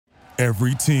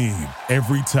Every team,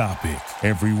 every topic,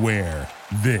 everywhere.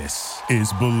 This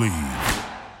is Believe.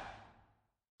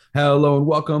 Hello and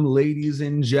welcome, ladies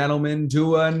and gentlemen,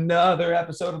 to another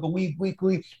episode of the Weave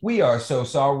Weekly. We are so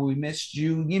sorry we missed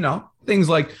you. You know, things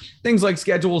like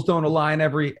schedules don't align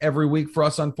every week for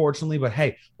us, unfortunately. But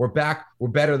hey, we're back. We're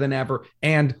better than ever,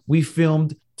 and we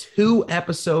filmed 2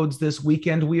 episodes this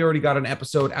weekend. We already got an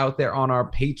episode out there on our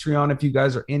Patreon. If you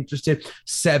guys are interested,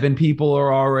 7 people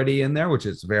are already in there, which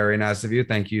is very nice of you.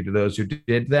 Thank you to those who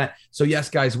did that. So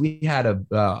yes, guys, we had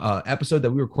a episode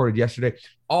that we recorded yesterday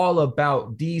all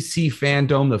about DC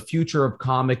fandom, the future of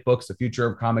comic books, the future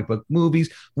of comic book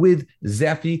movies with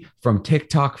Zeffy from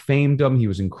TikTok famedom. He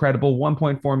was incredible.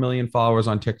 1.4 million followers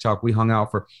on TikTok. We hung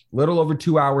out for a little over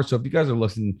 2 hours. So if you guys are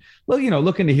listening, well, you know,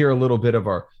 looking to hear a little bit of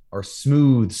our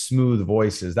smooth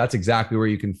voices, that's exactly where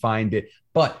you can find it.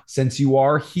 But since you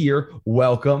are here,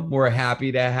 welcome. We're happy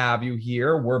to have you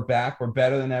here. We're back. We're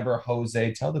better than ever.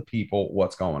 Jose, tell the people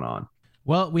what's going on.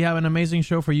 Well, we have an amazing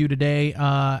show for you today.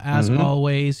 As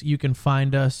always, you can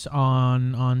find us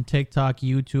on TikTok,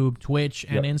 YouTube, Twitch,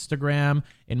 and Instagram.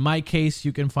 In my case,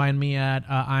 you can find me at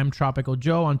I'm Tropical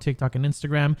Joe on TikTok and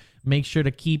Instagram. Make sure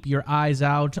to keep your eyes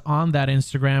out on that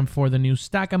Instagram for the new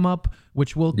Stack 'em Up,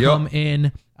 which will come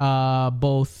in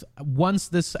both once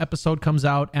this episode comes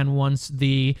out and once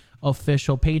the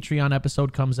official Patreon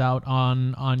episode comes out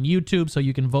on YouTube. So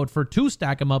you can vote for 2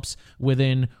 Stack 'em Ups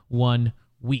within 1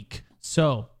 week.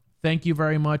 So thank you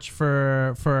very much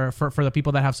for the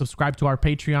people that have subscribed to our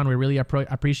Patreon. We really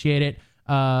appreciate it.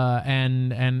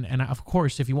 And of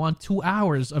course, if you want 2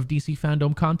 hours of DC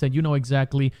fandom content, you know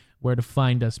exactly where to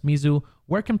find us. Mizu,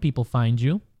 where can people find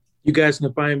you? You guys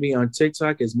can find me on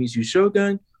TikTok as Mizu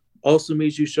Shogun. Also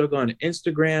Mizu Shogun on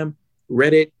Instagram,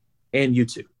 Reddit, and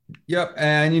YouTube. Yep.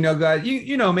 And, you know, guys,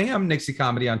 you know me. I'm Nixie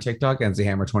Comedy on TikTok and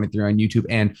ZHammer23 on YouTube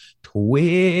and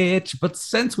Twitch. But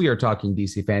since we are talking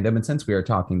DC fandom and since we are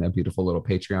talking that beautiful little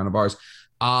Patreon of ours,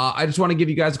 I just want to give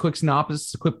you guys a quick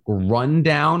synopsis, a quick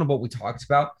rundown of what we talked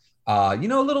about. You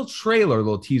know, a little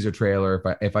teaser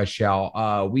trailer, if I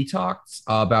shall. We talked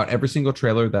about every single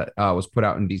trailer that was put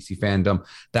out in DC fandom,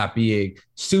 that being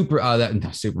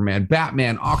Superman,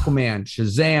 Batman, Aquaman,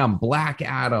 Shazam, Black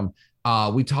Adam.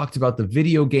 We talked about the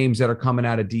video games that are coming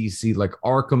out of DC, like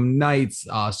Arkham Knights,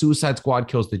 Suicide Squad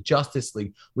Kills the Justice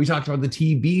League. We talked about the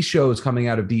TV shows coming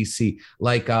out of DC,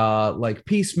 like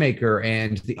Peacemaker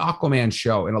and the Aquaman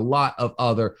show, and a lot of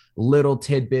other little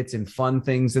tidbits and fun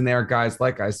things in there, guys.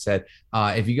 Like I said,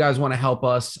 if you guys want to help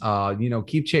us,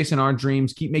 keep chasing our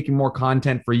dreams, keep making more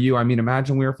content for you. I mean,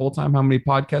 imagine we were full-time, how many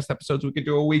podcast episodes we could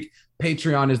do a week.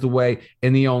 Patreon is the way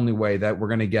and the only way that we're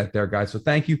going to get there, guys. So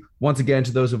thank you once again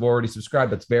to those who've already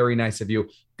subscribed. That's very nice of you,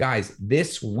 guys.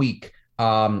 This week,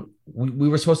 we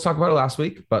were supposed to talk about it last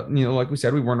week, but, you know, like we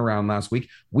said, we weren't around last week.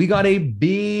 We got a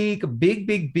big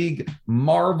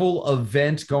Marvel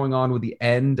event going on with the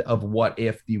end of the What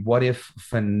If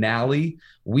finale.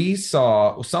 We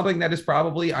saw something that is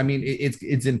probably, I mean,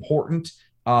 it's important.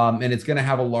 And it's going to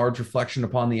have a large reflection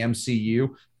upon the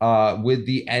MCU with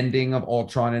the ending of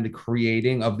Ultron and the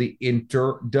creating of the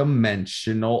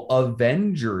interdimensional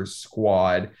Avengers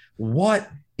squad. What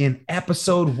an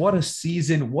episode, what a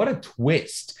season, what a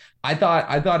twist. I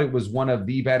thought it was one of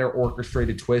the better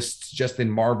orchestrated twists just in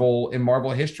Marvel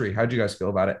history. How'd you guys feel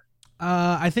about it?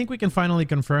 I think we can finally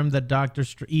confirm that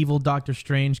evil Doctor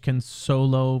Strange can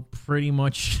solo pretty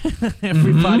much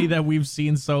everybody that we've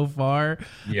seen so far.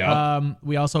 Yeah.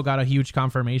 We also got a huge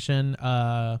confirmation.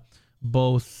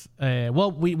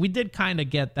 We did kind of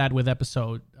get that with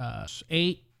episode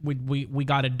 8. We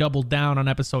got it doubled down on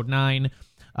episode 9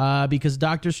 because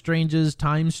Doctor Strange's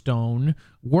time stone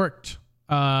worked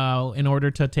in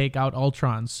order to take out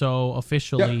Ultron. So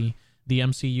officially. Yep. The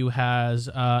MCU has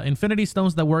Infinity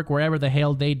Stones that work wherever the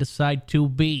hell they decide to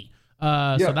be.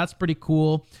 So that's pretty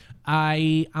cool.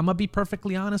 I'm gonna be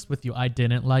perfectly honest with you. I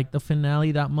didn't like the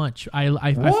finale that much. I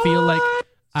feel like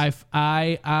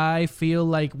I feel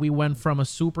like we went from a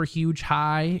super huge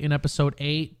high in episode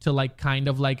 8 to like kind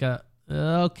of like a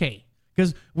okay.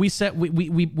 Because we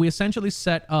essentially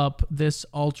set up this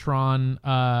Ultron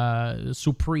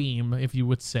Supreme, if you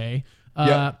would say,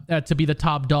 to be the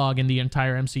top dog in the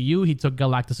entire MCU. He took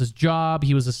Galactus's job.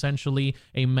 He was essentially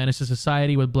a menace to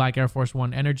society with Black Air Force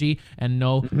One energy and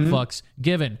no fucks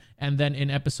given. And then in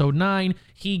episode 9,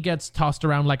 he gets tossed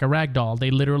around like a rag doll.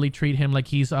 They literally treat him like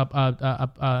he's an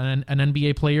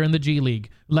NBA player in the G League.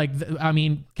 Like, I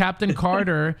mean, Captain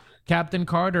Carter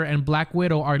and Black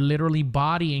Widow are literally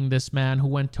bodying this man who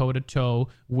went toe to toe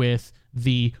with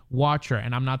the Watcher.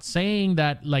 And I'm not saying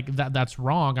that like that's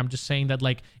wrong. I'm just saying that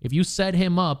like if you set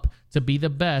him up to be the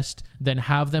best, then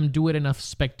have them do it in a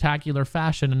spectacular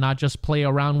fashion and not just play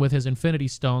around with his Infinity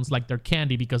Stones like they're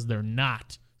candy, because they're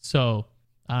not. So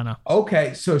I don't know.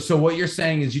 Okay, so what you're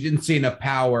saying is you didn't see enough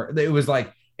power. It was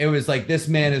like this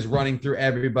man is running through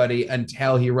everybody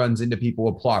until he runs into people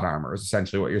with plot armor, is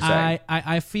essentially what you're saying.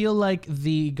 I feel like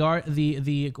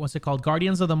the what's it called,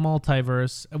 Guardians of the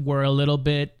Multiverse were a little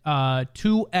bit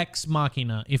too ex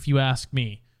machina, if you ask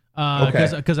me.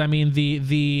 Because I mean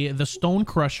the Stone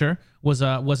Crusher was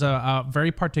a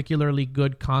very particularly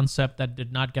good concept that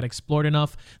did not get explored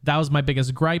enough. That was my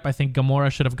biggest gripe. I think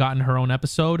Gamora should have gotten her own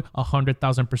episode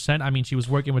 100,000%. I mean, she was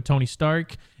working with Tony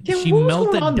Stark. Yeah, she what was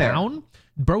melted going on there? down.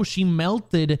 Bro, she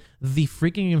melted the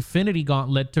freaking Infinity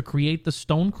Gauntlet to create the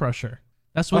Stone Crusher.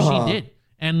 That's what she did.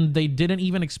 And they didn't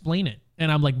even explain it.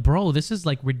 And I'm like, bro, this is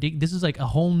like ridiculous. This is like a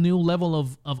whole new level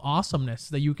of awesomeness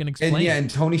that you can explain. And yeah, and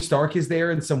Tony Stark is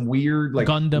there in some weird, like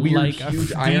Gundam, weird, like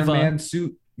huge a Iron diva. Man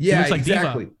suit. She Yeah, looks like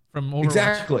exactly. Diva from Overwatch.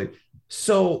 Exactly.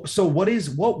 So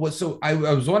I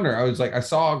was wondering, I was like, I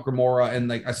saw Gamora and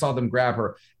like I saw them grab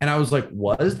her, and I was like,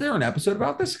 was there an episode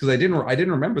about this? Because I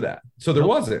didn't remember that. So there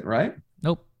wasn't, right?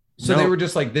 Nope. So they were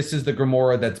just like, this is the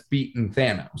Gamora that's beaten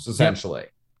Thanos, essentially.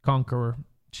 Yep. Conqueror.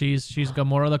 She's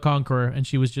Gamora the Conqueror, and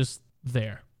she was just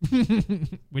there.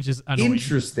 Which is annoying.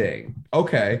 Interesting.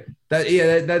 Okay.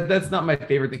 That's not my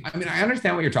favorite thing. I mean, I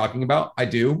understand what you're talking about. I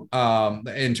do.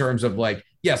 In terms of like,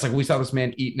 yes, like we saw this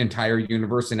man eat an entire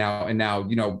universe, and now,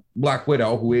 you know, Black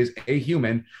Widow, who is a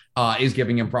human, is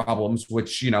giving him problems,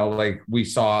 which, you know, like we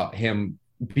saw him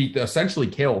essentially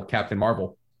kill Captain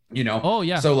Marvel, you know? Oh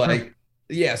yeah. So like,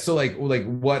 yeah. So like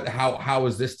what, how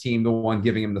is this team the one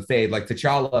giving him the fade? Like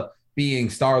T'Challa being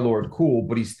Star-Lord, cool,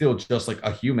 but he's still just like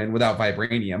a human without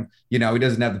vibranium. You know, he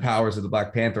doesn't have the powers of the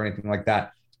Black Panther or anything like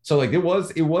that. So like it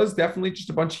was definitely just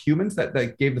a bunch of humans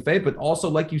that gave the fade, but also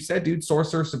like you said, dude,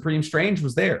 Sorcerer Supreme Strange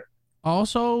was there.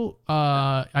 Also,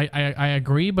 I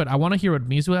agree, but I want to hear what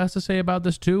Mizu has to say about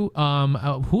this too.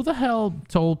 Who the hell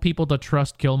told people to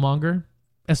trust Killmonger,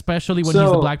 especially when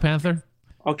he's the Black Panther?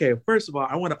 Okay, first of all,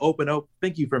 I want to open up.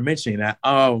 Thank you for mentioning that.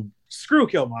 Screw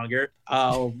Killmonger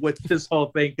with this whole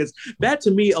thing, because that to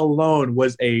me alone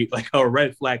was a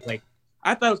red flag. Like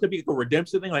I thought it was gonna be like a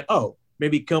redemption thing. Like, oh,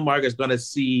 maybe Killmonger is gonna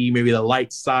see maybe the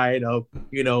light side of,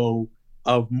 you know,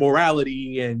 of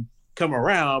morality and come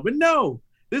around. But no,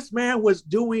 this man was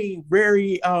doing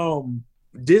very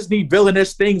Disney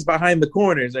villainous things behind the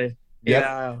corners.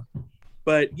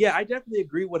 But yeah, I definitely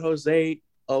agree with Jose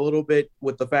a little bit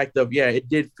with the fact of, yeah, it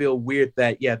did feel weird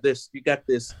that, yeah, you got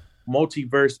this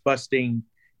multiverse busting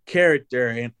character,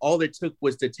 and all it took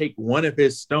was to take one of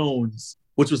his stones,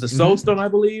 which was the Soul Stone, I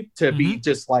believe, to be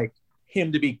just like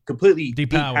him to be completely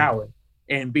depowered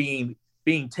and being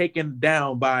taken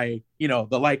down by, you know,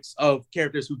 the likes of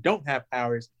characters who don't have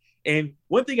powers. And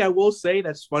one thing I will say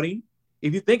that's funny,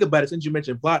 if you think about it, since you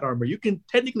mentioned plot armor, you can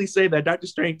technically say that Doctor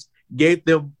Strange gave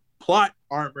them plot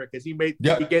armor because he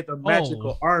gave them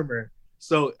magical armor.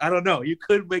 So I don't know, you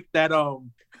could make that a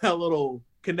little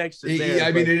connection there. Yeah,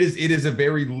 I mean, it is a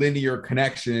very linear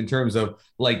connection in terms of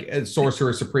like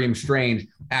Sorcerer Supreme Strange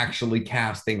actually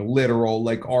casting literal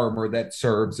like armor that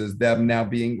serves as them now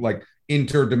being like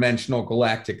interdimensional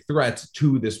galactic threats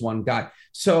to this one guy.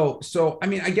 So I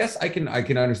mean, I guess I can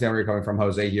understand where you're coming from,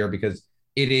 Jose, here, because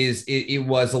it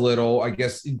was a little, I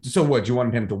guess. So what, you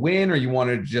wanted him to win, or you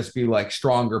wanted to just be like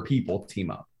stronger people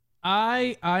team up?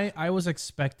 I was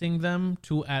expecting them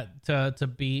to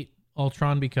beat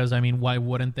Ultron, because I mean, why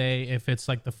wouldn't they? If it's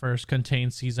like the first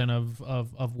contained season of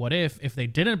What If they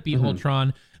didn't beat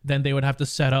Ultron, then they would have to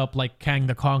set up like Kang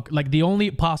the Conqueror. Like the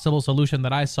only possible solution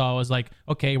that I saw was like,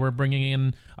 okay, we're bringing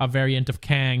in a variant of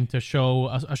Kang to show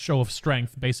a show of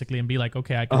strength, basically, and be like,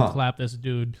 okay, I can clap this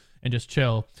dude and just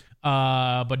chill.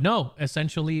 But no,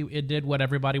 essentially it did what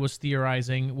everybody was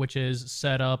theorizing, which is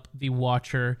set up the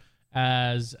Watcher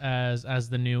as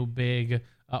the new big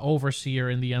overseer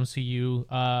in the MCU,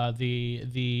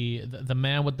 the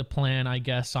man with the plan, I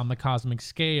guess, on the cosmic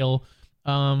scale.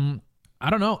 I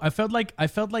don't know. I felt like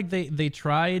they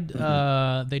tried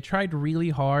really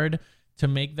hard to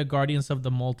make the Guardians of the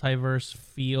Multiverse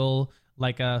feel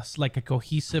like a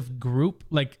cohesive group,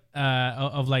 like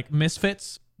of like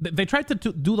misfits. They tried to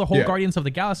do the whole Guardians of the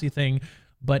Galaxy thing,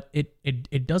 but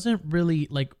it doesn't really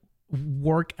like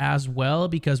work as well,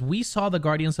 because we saw the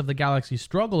Guardians of the Galaxy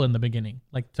struggle in the beginning,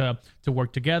 like to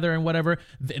work together and whatever.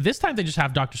 This time they just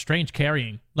have Doctor Strange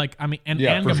carrying, like, I mean, and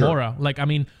Gamora. Sure. Like, I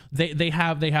mean, they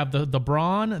have the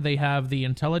brawn, they have the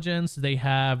intelligence, they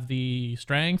have the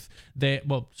strength.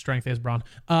 Strength is brawn,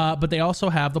 but they also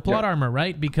have the plot armor,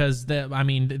 right? Because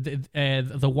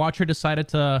the Watcher decided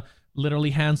to literally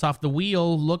hands off the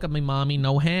wheel, look at me, mommy,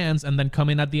 no hands, and then come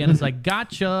in at the end. It's like,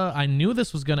 gotcha, I knew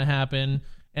this was gonna happen.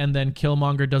 And then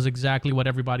Killmonger does exactly what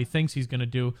everybody thinks he's gonna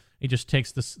do. He just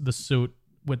takes the suit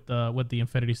with the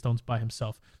Infinity Stones by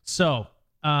himself. So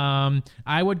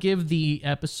I would give the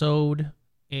episode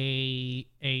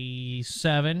a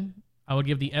 7. I would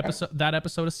give the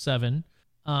episode a 7.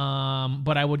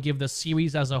 But I would give the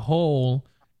series as a whole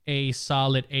a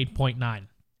solid 8.9.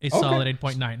 Solid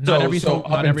 8.9. Not every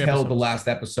episode. The last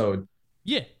episode.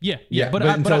 Yeah. But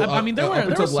I mean, there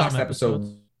were the last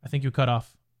episodes. I think you cut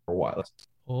off for a while.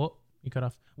 Oh, you cut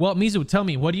off. Well, Mizu, tell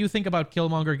me, what do you think about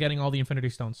Killmonger getting all the Infinity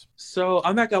Stones? So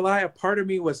I'm not gonna lie, a part of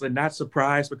me was not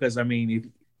surprised, because I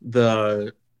mean,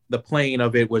 the playing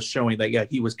of it was showing that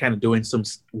he was kind of doing some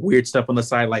weird stuff on the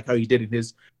side, like how he did in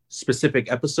his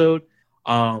specific episode.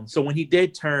 So when he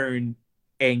did turn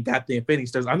and got the Infinity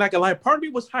Stones, I'm not gonna lie, part of me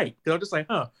was hyped, because I'm just like,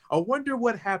 I wonder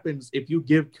what happens if you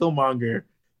give Killmonger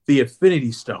the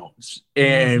Infinity Stones.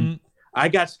 And I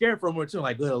got scared for a moment too,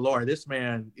 like, good Lord, this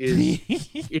man is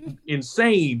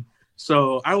insane.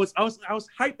 So I was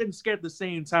hyped and scared at the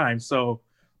same time. So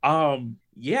I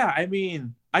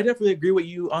mean, I definitely agree with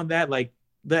you on that. Like,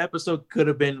 the episode could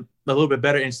have been a little bit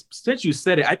better. And since you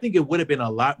said it, I think it would have been a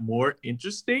lot more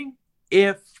interesting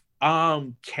if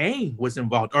Kang was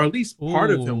involved, or at least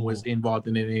part of him was involved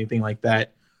in anything like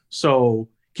that. So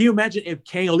can you imagine if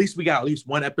Kang, at least we got at least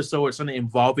one episode or something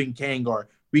involving Kang, or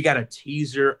we got a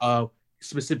teaser of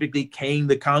specifically Kang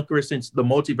the Conqueror, since the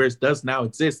multiverse does now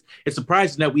exist. It's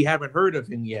surprising that we haven't heard of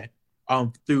him yet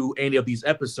through any of these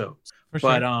episodes.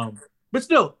 But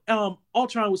still,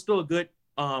 Ultron was still a good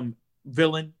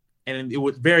villain, and it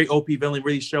was very OP villain.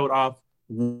 Really showed off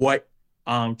what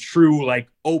true like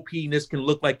OP-ness can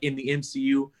look like in the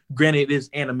MCU. Granted, it is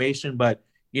animation, but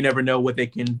you never know what they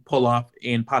can pull off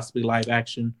in possibly live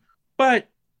action. But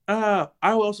I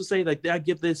will also say, like, I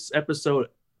give this episode,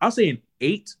 I'll say an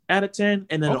 8 out of 10,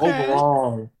 and then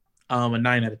overall a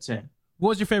 9 out of 10. What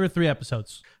was your favorite 3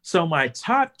 episodes? So my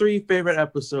top 3 favorite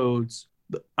episodes,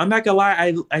 I'm not gonna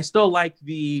lie, I still like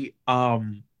the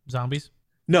zombies.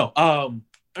 No, I'm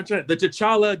trying the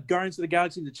T'Challa Guardians of the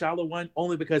Galaxy T'Challa one,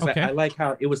 only because I like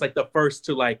how it was like the first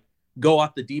to like go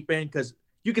off the deep end, because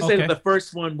you can say that the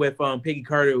first one with Peggy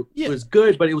Carter was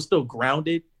good, but it was still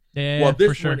grounded. Yeah, well,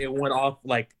 this one it went off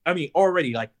like, I mean,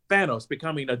 already like Thanos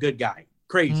becoming a good guy,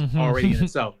 crazy already in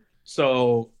itself.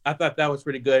 So I thought that was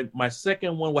pretty good. My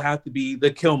second one will have to be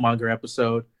the Killmonger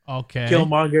episode. Okay,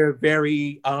 Killmonger,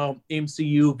 very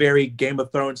MCU, very Game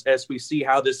of Thrones, as we see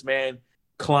how this man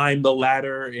climbed the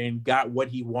ladder and got what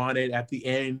he wanted at the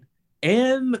end.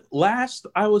 And last,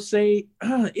 I will say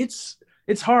it's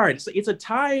hard. It's a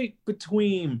tie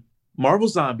between Marvel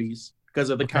Zombies, because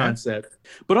of the concept,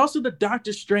 but also the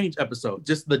Doctor Strange episode,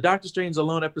 just the Doctor Strange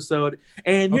alone episode.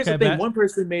 And here's the thing: one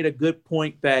person made a good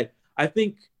point that I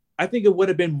think it would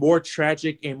have been more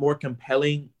tragic and more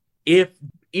compelling if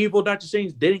evil Doctor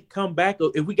Strange didn't come back.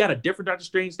 If we got a different Doctor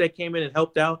Strange that came in and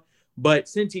helped out, but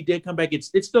since he did come back,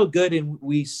 it's still good, and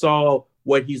we saw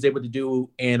what he's able to do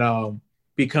and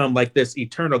become like this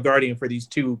eternal guardian for these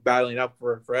two battling up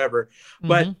for forever.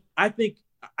 But I think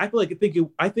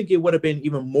it would have been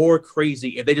even more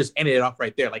crazy if they just ended it off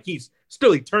right there. Like, he's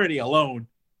still eternity alone.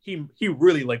 He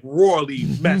really like royally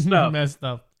messed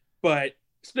up. But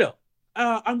still,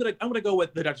 I'm gonna go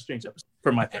with the Doctor Strange episode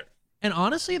for my third. And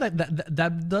honestly,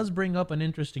 that does bring up an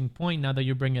interesting point now that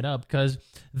you bring it up, because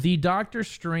the Doctor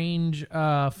Strange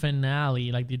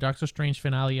finale, like the Doctor Strange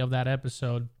finale of that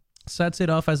episode, sets it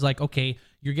off as like, okay,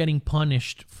 you're getting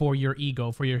punished for your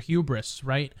ego, for your hubris,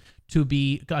 right? To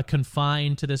be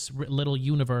confined to this little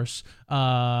universe,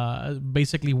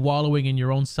 basically wallowing in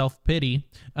your own self-pity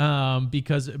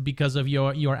because of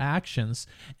your actions.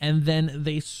 And then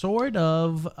they sort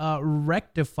of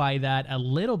rectify that a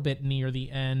little bit near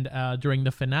the end during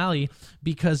the finale,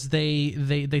 because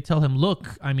they tell him,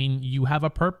 look, I mean, you have a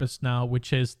purpose now,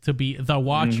 which is to be the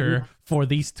Watcher for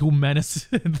these two menaces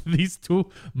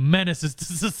to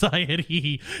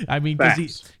society. I mean,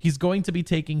 because he's going to be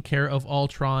taking care of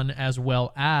Ultron as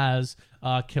well as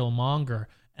Killmonger,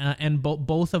 and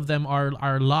both of them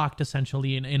are locked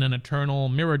essentially in an eternal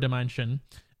mirror dimension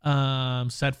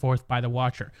set forth by the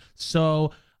Watcher.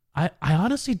 So I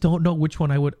honestly don't know which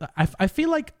one I would. I feel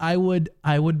like I would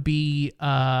be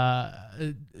how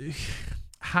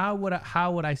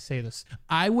would I say this?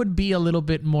 I would be a little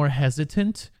bit more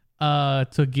hesitant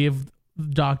to give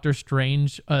Doctor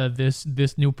Strange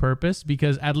this new purpose,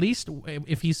 because at least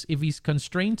if he's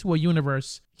constrained to a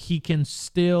universe, he can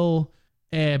still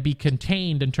be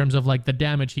contained in terms of like the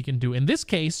damage he can do. In this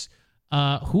case,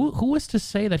 who is to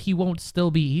say that he won't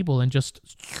still be evil and just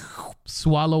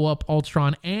swallow up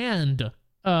Ultron and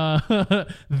the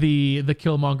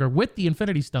Killmonger with the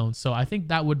Infinity Stones? So I think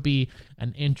that would be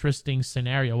an interesting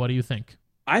scenario. What do you think?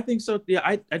 I think so. Yeah,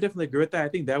 I definitely agree with that. I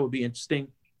think that would be interesting.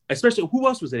 Especially, who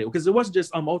else was in it? Because it wasn't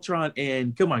just Ultron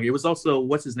and Killmonger. It was also,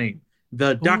 what's his name?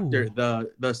 The doctor,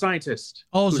 the scientist.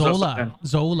 Oh, Zola.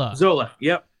 Zola.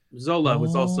 Yep. Zola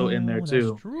was also in there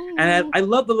too. And I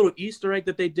love the little Easter egg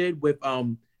that they did with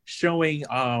showing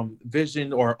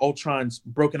Vision or Ultron's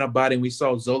broken up body, and we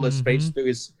saw Zola's face through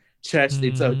his chest.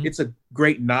 It's a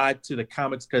great nod to the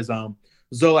comics, because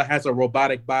Zola has a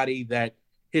robotic body that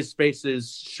his face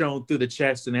is shown through the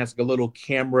chest and has like a little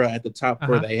camera at the top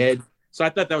for the head. So I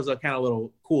thought that was a kind of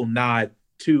little cool nod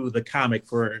to the comic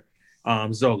for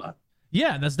Zola.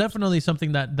 Yeah, that's definitely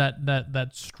something that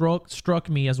struck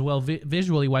me as well,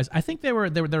 visually wise. I think they were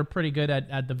pretty good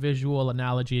at the visual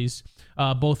analogies,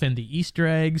 both in the Easter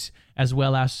eggs as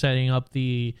well as setting up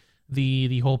the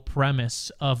whole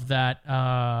premise of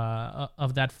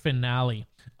that finale.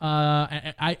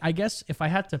 I guess if I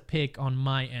had to pick on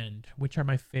my end, which are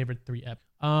my favorite 3 episodes?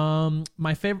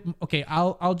 My favorite. Okay,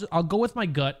 I'll go with my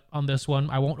gut on this one.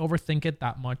 I won't overthink it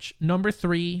that much. Number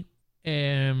 3,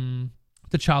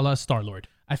 T'Challa, Star-Lord.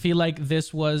 I feel like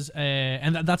this was,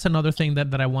 and that's another thing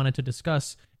that I wanted to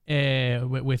discuss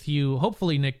with you.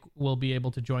 Hopefully, Nick will be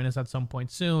able to join us at some point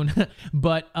soon.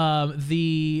 But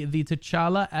the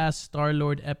T'Challa as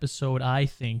Star-Lord episode, I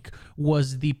think,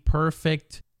 was the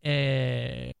perfect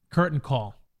curtain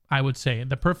call. I would say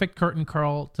the perfect curtain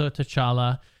call to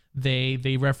T'Challa.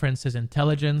 They reference his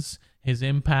intelligence, his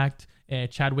impact,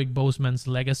 Chadwick Boseman's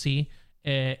legacy.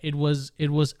 It was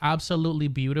absolutely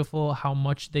beautiful how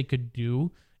much they could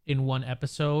do in one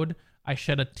episode. I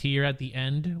shed a tear at the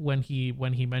end when he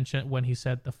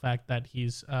said the fact that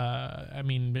he's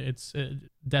it's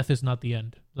death is not the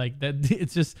end. Like that,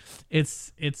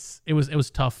 it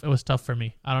was tough. It was tough for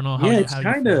me. I don't know how. Yeah,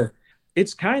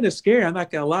 it's kind of scary. I'm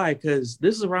not gonna lie, because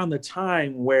this is around the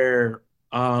time where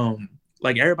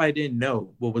like everybody didn't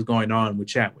know what was going on with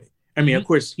Chadwick. I mean, of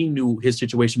course, he knew his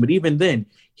situation, but even then,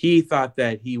 he thought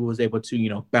that he was able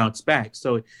to, bounce back.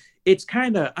 So it's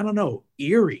kind of, I don't know,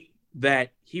 eerie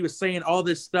that he was saying all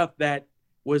this stuff that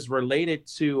was related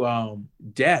to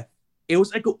death. It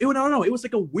was like, it was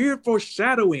like a weird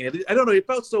foreshadowing. I don't know. It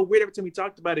felt so weird every time he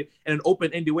talked about it in an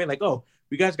open-ended way. Like, oh,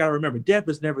 you guys got to remember, death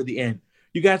is never the end.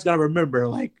 You guys got to remember,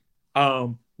 like,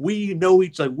 we know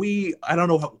I don't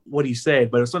know what he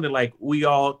said, but it was something like we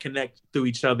all connect through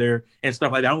each other and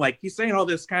stuff like that. I'm like, he's saying all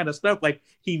this kind of stuff like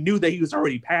he knew that he was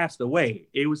already passed away.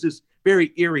 It was just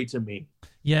very eerie to me.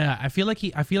 Yeah, I feel like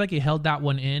he held that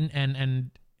one in,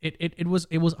 and it was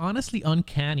honestly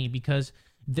uncanny, because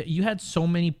you had so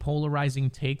many polarizing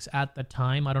takes at the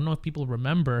time. I don't know if people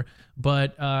remember,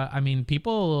 but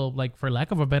people, like, for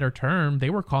lack of a better term, they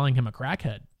were calling him a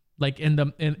crackhead. Like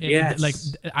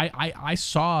yes. I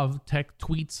saw tech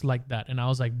tweets like that, and I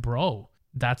was like, bro,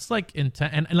 that's like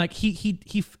intense. And like he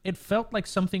it felt like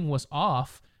something was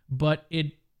off, but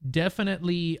it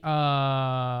definitely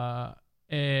how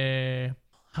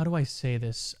do I say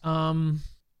this? I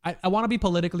want to be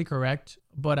politically correct,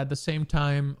 but at the same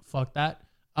time, fuck that.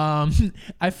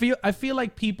 I feel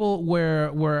like people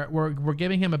were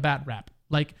giving him a bad rap.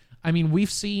 Like, I mean, we've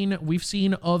seen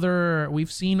other.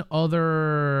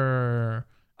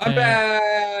 I'm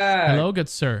back. Hello, good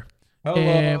sir.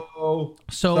 Hello.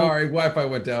 So sorry, Wi-Fi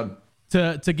went down.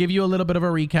 To give you a little bit of a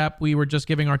recap, we were just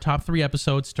giving our top 3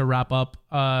 episodes to wrap up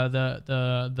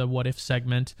the what if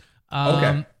segment.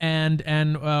 Okay.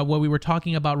 And what we were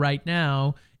talking about right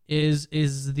now is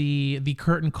the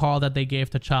curtain call that they gave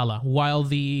T'Challa. While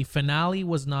the finale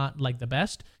was not like the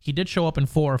best, he did show up in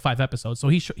 4 or 5 episodes. So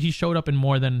he showed up in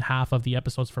more than half of the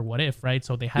episodes for What If, right?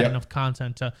 So they had enough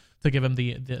content to give him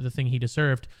the thing he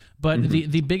deserved. But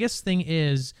the biggest thing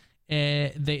is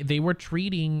they were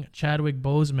treating Chadwick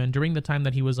Boseman during the time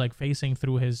that he was like facing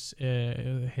through his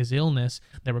illness.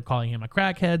 They were calling him a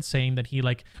crackhead, saying that he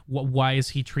like why is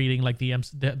he treating like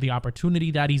the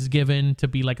opportunity that he's given to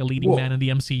be like a leading man in the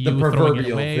MCU, the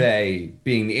proverbial they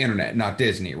being the internet, not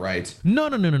Disney, right? No,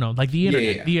 like the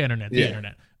internet, the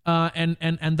internet.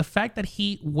 And the fact that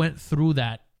he went through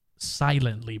that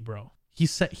silently, bro. He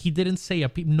said he didn't say a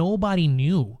peep. Nobody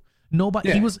knew. Nobody.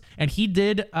 Yeah. He was, and he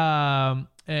did the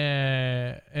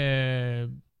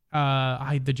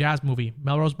jazz movie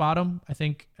Melrose Bottom, I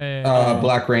think.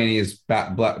 Black Rainy is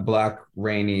Black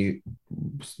Rainy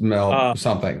smell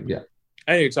something. Yeah.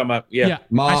 I know you're talking about. Yeah.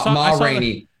 Ma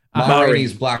Rainey. Ma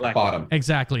Rainey's Black Bottom.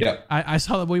 Exactly. Yep. I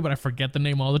saw the movie, but I forget the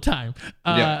name all the time.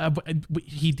 Yeah. But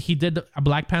he did a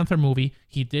Black Panther movie.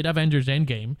 He did Avengers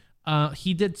Endgame.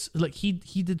 He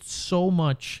did so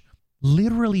much,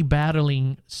 literally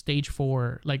battling stage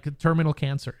 4, like terminal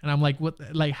cancer. And I'm like,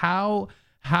 what? Like how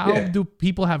do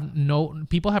people have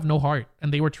no heart?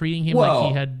 And they were treating him like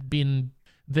he had been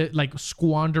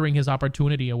squandering his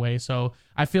opportunity away. So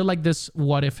I feel like this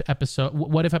What If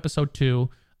episode 2,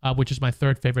 which is my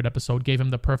third favorite episode, gave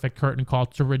him the perfect curtain call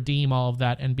to redeem all of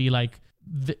that and be like,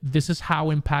 this is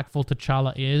how impactful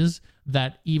T'Challa is,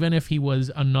 that even if he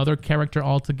was another character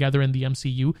altogether in the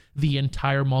MCU, the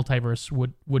entire multiverse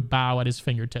would bow at his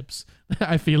fingertips.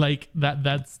 I feel like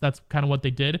that's kind of what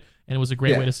they did, and it was a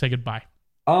great way to say goodbye.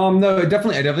 No, I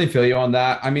definitely feel you on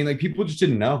that. I mean, like, people just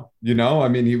didn't know, I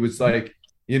mean, he was like,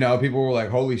 people were like,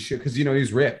 holy shit, because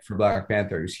he's ripped for Black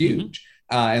Panther. He's huge.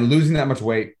 And losing that much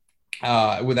weight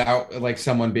without like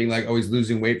someone being like, oh, he's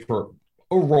losing weight for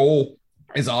a role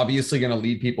is obviously going to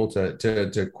lead people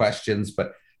to questions,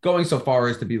 but going so far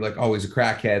as to be like, oh, he's a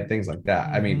crackhead, things like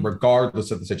that. I mean,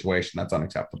 regardless of the situation, that's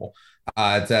unacceptable.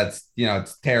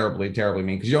 It's terribly, terribly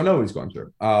mean, because you don't know what he's going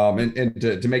through. And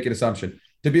to make an assumption,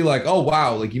 to be like, oh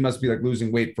wow, like he must be like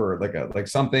losing weight for like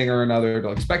something or another, to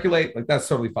like speculate, like that's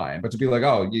totally fine. But to be like,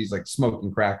 oh, he's like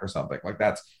smoking crack or something, like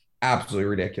that's absolutely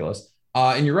ridiculous.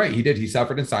 And you're right, he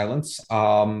suffered in silence.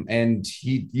 And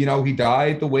he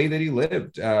died the way that he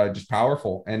lived, just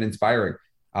powerful and inspiring.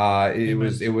 It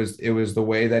was the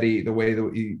way that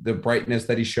the brightness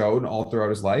that he showed all throughout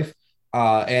his life.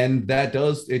 And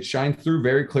it shines through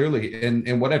very clearly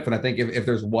in What If. And I think if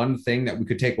there's one thing that we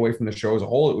could take away from the show as a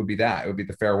whole, it would be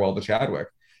the farewell to Chadwick,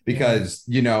 because,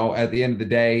 at the end of the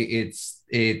day,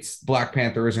 it's Black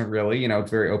Panther isn't really,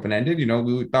 it's very open-ended.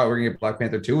 We thought we were gonna get Black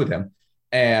Panther 2 with him.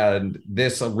 And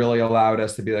this really allowed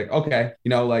us to be like, okay,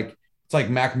 it's like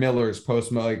Mac Miller's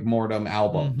post-mortem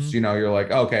albums. You're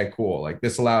like, okay, cool. Like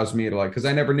this allows me to because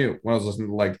I never knew when I was listening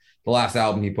to like the last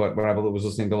album he put, when I was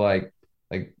listening to what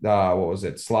was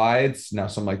it? Slides? No,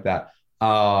 something like that.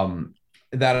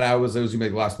 That it was gonna be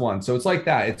the last one. So it's like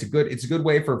that. It's a good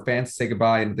way for fans to say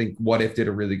goodbye, and I think What If did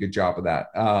a really good job of that.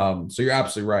 So you're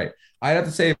absolutely right. I'd have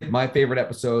to say my favorite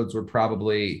episodes were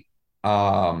probably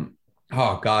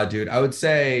oh God, dude. I would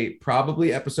say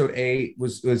probably episode 8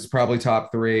 was probably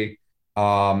top 3.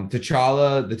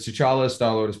 T'Challa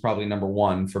Star-Lord is probably number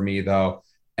 1 for me though.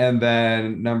 And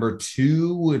then number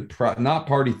 2 would not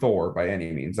Party Thor by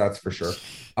any means, that's for sure.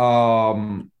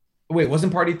 Wait,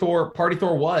 wasn't Party Thor? Party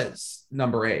Thor was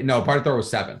number 8. No, Party Thor was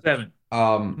 7.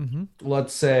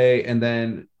 Let's say, and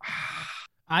then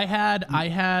I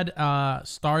had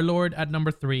Star-Lord at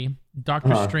number 3,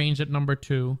 Doctor Strange at number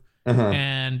 2.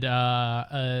 And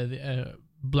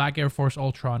Black Air Force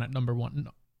Ultron at number 1.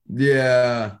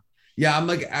 Yeah, I'm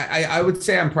like, I would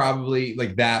say I'm probably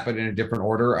like that, but in a different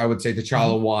order. I would say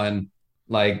T'Challa 1,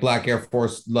 like Black Air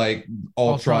Force, like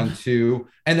Ultron 2,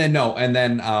 and then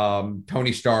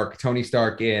Tony Stark and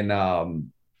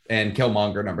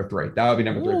Killmonger number 3. That would be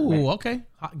number 3. Ooh, okay,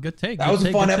 good take. That was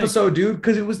a fun episode, dude,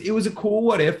 because it was a cool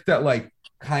What If that like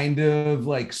kind of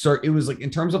like it was like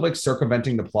in terms of like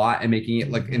circumventing the plot and making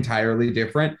it like entirely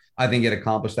different. I think it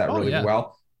accomplished that really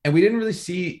well. And we didn't really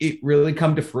see it really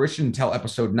come to fruition until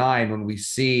episode 9, when we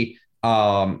see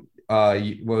what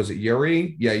was it,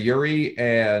 Yuri? Yeah, Yuri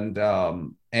and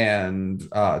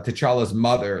T'Challa's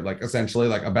mother, like essentially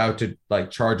like about to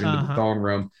like charge into the throne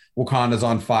room. Wakanda's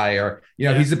on fire.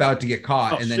 He's about to get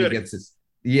caught, and then he gets his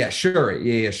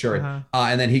Shuri.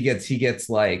 And then he gets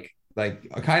like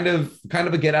kind of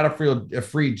a get out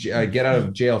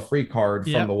of jail free card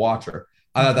from the Watcher.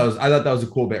 I thought that was a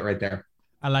cool bit right there.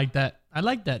 I like that.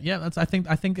 Yeah, I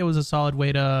think it was a solid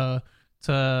way to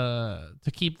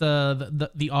keep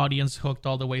the audience hooked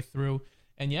all the way through.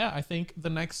 And yeah, I think the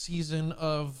next season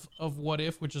of What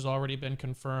If, which has already been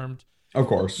confirmed, of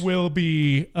course, will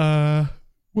be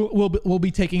we'll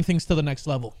be taking things to the next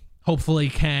level. Hopefully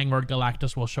Kang or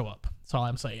Galactus will show up. That's all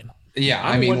I'm saying. Yeah,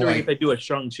 I'm wondering if they do a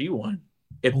Shang-Chi one.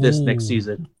 If this next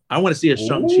season, I want to see a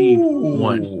Shang-Chi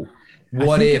one.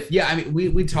 What if? Yeah, I mean,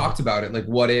 we talked about it. Like,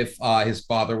 what if his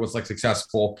father was like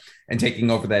successful and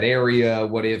taking over that area?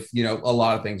 What if a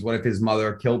lot of things? What if his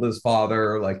mother killed his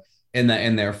father? Like in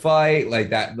their fight, like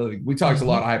that. We talked a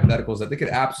lot of hypotheticals that they could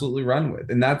absolutely run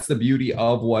with, and that's the beauty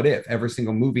of What If. Every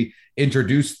single movie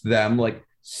introduced them like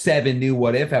 7 new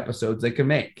What If episodes they can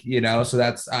make, so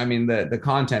that's, I mean, the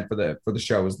content for the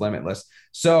show is limitless.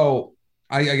 So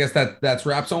I guess that's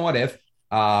wraps on What If,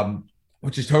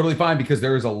 which is totally fine because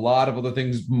there is a lot of other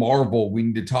things Marvel we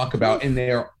need to talk about, and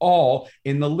they're all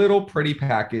in the little pretty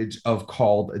package of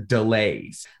called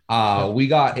delays. We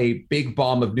got a big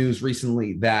bomb of news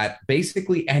recently that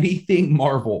basically anything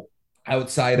Marvel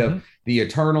outside of the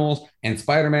Eternals and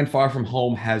Spider-Man Far From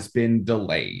Home has been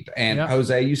delayed. And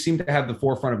Jose, you seem to have the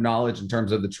forefront of knowledge in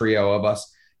terms of the trio of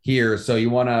us here. So you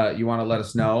wanna let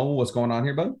us know what's going on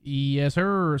here, bud? Yes,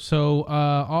 sir. So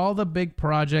all the big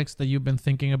projects that you've been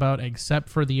thinking about, except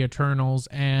for the Eternals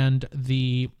and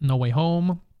the No Way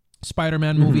Home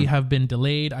Spider-Man movie, have been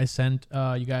delayed. I sent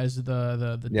you guys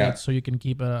the dates so you can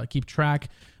keep track.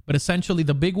 But essentially,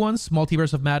 the big ones,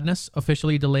 Multiverse of Madness,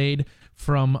 officially delayed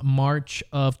from March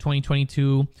of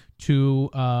 2022 to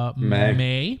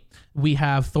May. We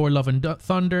have Thor: Love and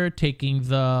Thunder taking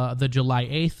the July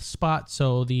 8th spot,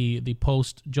 so the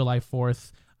post July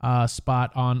 4th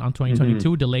spot on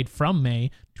 2022, delayed from May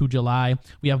to July.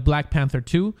 We have Black Panther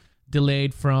 2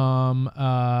 delayed from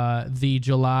the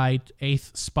July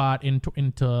 8th spot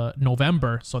into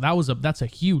November, so that's a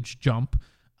huge jump.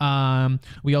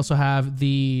 We also have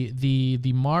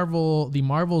the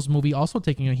Marvels movie also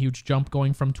taking a huge jump,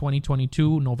 going from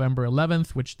 2022 November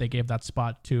 11th, which they gave that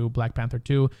spot to Black Panther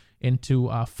 2,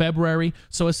 into February.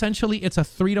 So essentially it's a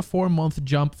 3 to 4 month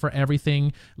jump for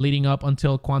everything leading up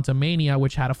until Quantumania,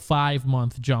 which had a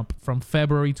 5-month jump from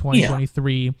February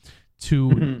 2023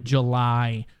 to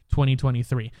July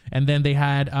 2023. And then they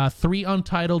had 3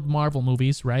 untitled Marvel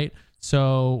movies, right?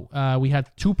 So we had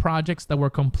 2 projects that were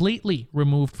completely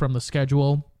removed from the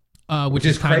schedule, which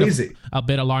is kind crazy, of a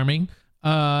bit alarming.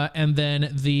 And then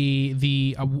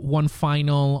the one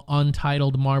final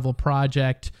untitled Marvel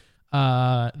project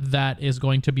that is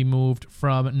going to be moved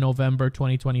from November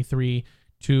 2023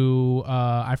 to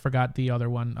I forgot the other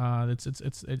one.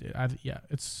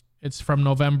 It's from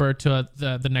November to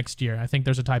the next year. I think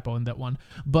there's a typo in that one,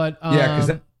 but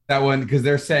because that one, because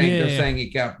they're saying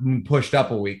it got pushed up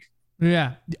a week.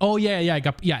 Yeah. Oh yeah.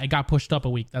 It got pushed up a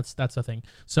week. That's the thing.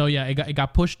 So yeah, it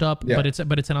got pushed up, but it's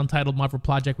an untitled Marvel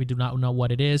project. We do not know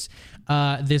what it is.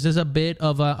 This is a bit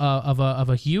of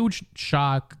a huge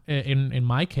shock in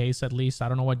my case, at least. I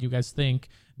don't know what you guys think,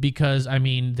 because I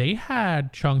mean, they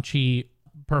had Shang-Chi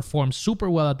perform super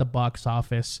well at the box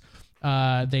office.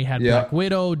 They had Black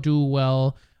Widow do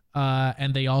well,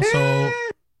 and they also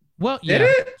well, did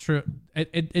it? True.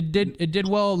 It did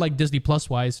well, like Disney Plus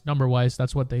wise, number wise.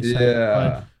 That's what they said.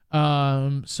 Yeah.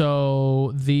 But,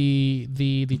 so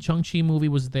the Shang-Chi movie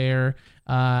was there,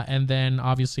 and then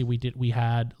obviously we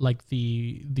had like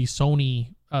the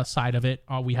Sony side of it.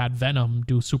 We had Venom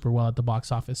do super well at the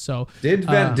box office. So did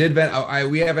Venom?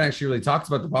 We haven't actually really talked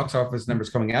about the box office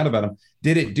numbers coming out of Venom.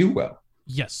 Did it do well?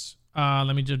 Yes.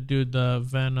 Let me just do the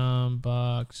Venom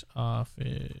box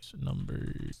office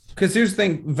numbers. Because here's the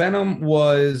thing, Venom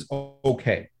was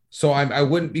okay, so I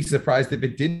wouldn't be surprised if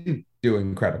it didn't do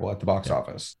incredible at the box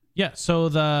office. Yeah. So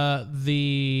so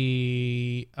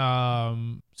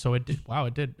it did. Wow,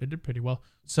 it did pretty well.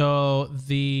 So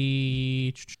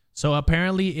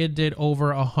apparently it did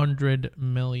over 100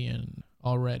 million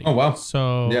already. Oh wow.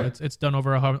 So it's done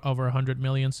over 100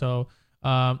 million. So.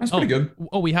 That's pretty good.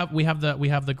 Oh, we have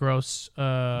the gross. We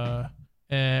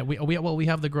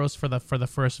have the gross for the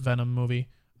first Venom movie.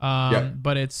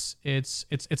 But it's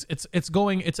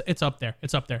going. It's up there.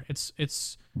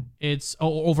 It's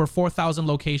over 4,000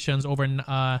 locations, over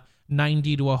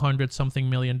 90 to 100 something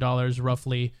 $million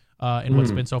roughly in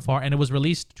what's been so far, and it was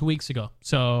released 2 weeks ago.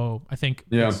 So I think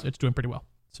it's doing pretty well.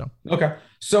 So okay.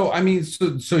 So I mean,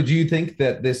 so do you think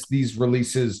that these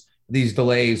releases, these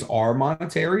delays, are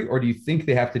monetary, or do you think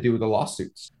they have to do with the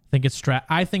lawsuits? I think it's strategic.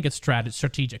 I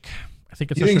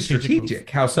think it's strategic. Strategic?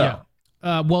 How so?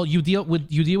 Yeah. Well, you deal with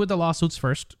the lawsuits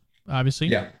first, obviously.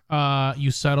 Yeah.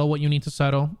 You settle what you need to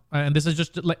settle, and this is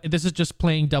just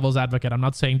playing devil's advocate. I'm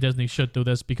not saying Disney should do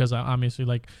this, because obviously,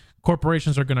 like,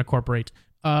 corporations are gonna corporate.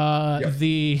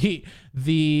 The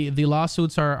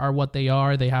lawsuits are what they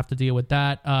are. They have to deal with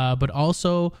that. But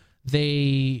also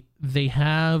they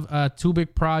have 2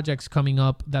 big projects coming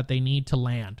up that they need to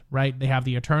land, right? They have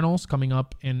the Eternals coming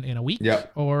up in a week,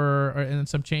 or in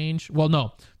some change. Well,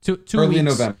 no, two early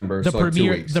weeks. November. The so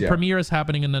premiere, like 2 weeks, the premiere is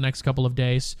happening in the next couple of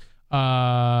days,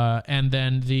 and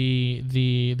then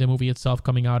the movie itself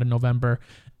coming out in November.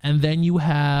 And then you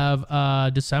have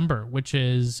December, which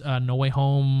is No Way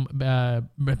Home,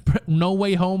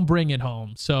 Bring It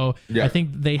Home. So I think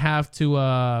they have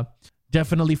to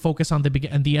definitely focus on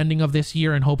the ending of this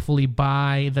year, and hopefully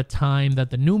by the time that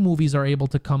the new movies are able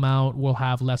to come out, we'll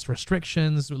have less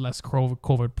restrictions, less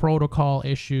COVID protocol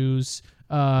issues,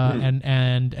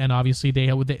 and obviously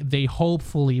they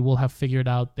hopefully will have figured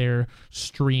out their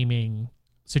streaming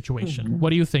situation. What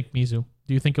do you think, Mizu?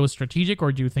 Do you think it was strategic,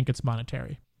 or do you think it's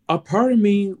monetary? A part of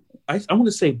me, I want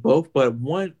to say both, but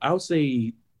one, I would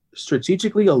say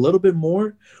strategically a little bit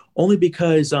more, only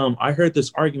because I heard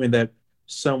this argument that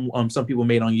some people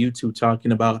made on YouTube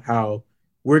talking about how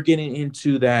we're getting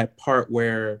into that part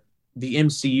where the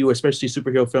MCU, especially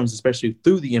superhero films, especially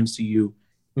through the MCU,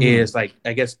 is like,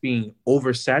 I guess, being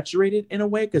oversaturated in a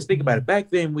way. Because think about it, back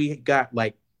then we got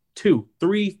like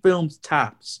 2-3 films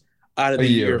tops out of the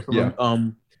year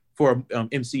for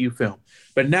MCU film.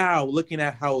 But now looking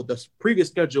at how the previous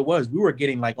schedule was, we were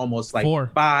getting like almost like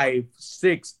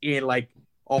 5-6 in like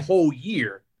a whole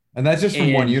year. And that's just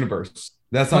from one universe.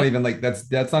 That's not even like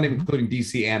that's not even including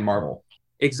DC and Marvel.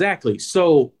 Exactly.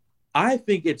 So I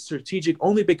think it's strategic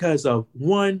only because of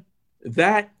one,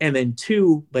 that, and then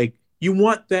two, like you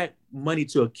want that money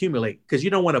to accumulate, because you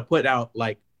don't want to put out,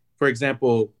 like, for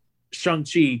example,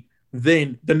 Shang-Chi,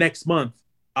 then the next month,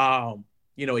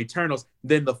 Eternals,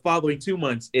 then the following 2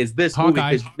 months is this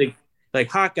Hawkeye. movie,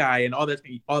 like Hawkeye and all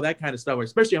that kind of stuff.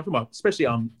 Especially I'm talking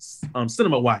about,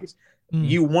 cinema wise,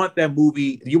 you want that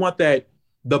movie, you want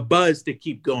the buzz to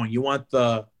keep going. You want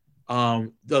the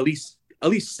at least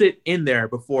sit in there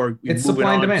before you move it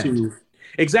on to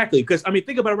exactly. Because I mean,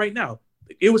 think about it right now.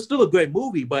 It was still a good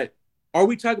movie, but are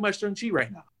we talking about Shang-Chi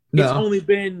right now? No. It's only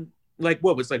been like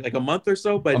what was like a month or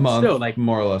so, but still, like,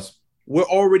 more or less. We're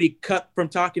already cut from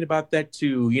talking about that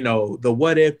to, the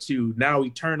What If, to now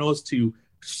Eternals, to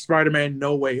Spider-Man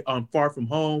No Way Far From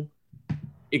Home,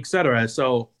 etc.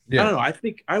 So I don't know. I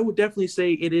think I would definitely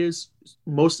say it is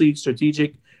mostly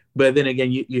strategic, but then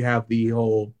again, you have the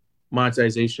whole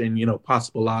monetization,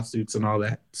 possible lawsuits and all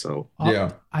that. So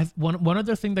one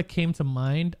other thing that came to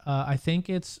mind, I think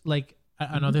it's like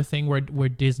another thing where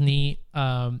Disney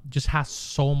just has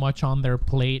so much on their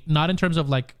plate, not in terms of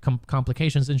like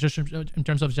complications, and just in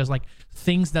terms of just like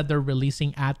things that they're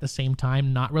releasing at the same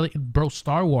time. Not really, bro.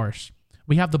 Star Wars.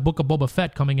 We have the Book of Boba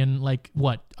Fett coming in like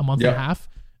what, a month and a half.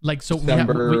 Like, so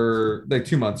December, like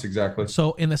 2 months exactly.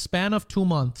 So in the span of 2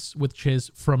 months, which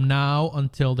is from now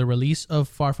until the release of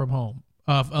Far From Home,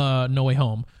 of No Way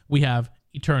Home, we have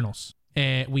Eternals,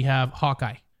 we have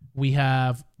Hawkeye, we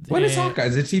have when is Hawkeye?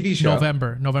 Is it a TV show?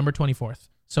 November 24th.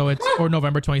 So it's or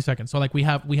November 22nd. So like we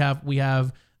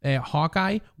have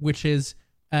Hawkeye, which is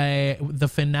the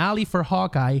finale for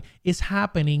Hawkeye is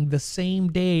happening the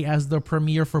same day as the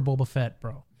premiere for Boba Fett,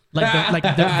 bro.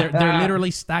 They're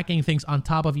literally stacking things on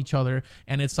top of each other,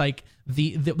 and it's like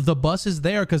the bus is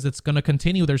there because it's gonna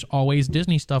continue. There's always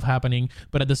Disney stuff happening,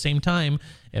 but at the same time,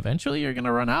 eventually you're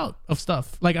gonna run out of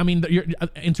stuff. Like, I mean, you're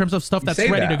in terms of stuff that's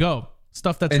ready to go,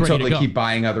 stuff that's ready to go. Until they keep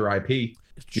buying other IP.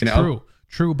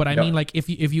 True. But I mean, like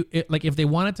if they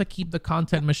wanted to keep the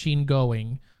content machine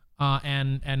going,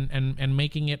 and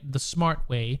making it the smart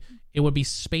way, it would be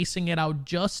spacing it out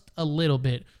just a little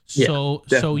bit, so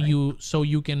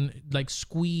you can like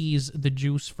squeeze the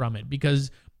juice from it. Because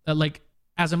like,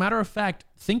 as a matter of fact,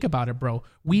 think about it, bro.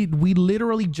 We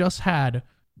literally just had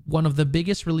one of the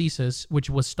biggest releases, which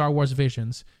was Star Wars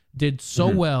Visions, did so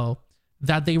well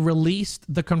that they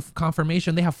released the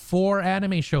confirmation. They have 4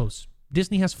 anime shows.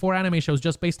 Disney has 4 anime shows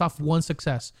just based off one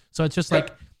success. So it's just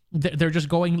like they're just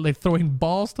going, like, throwing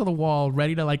balls to the wall,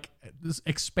 ready to like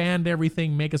expand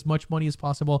everything, make as much money as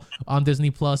possible on Disney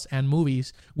Plus and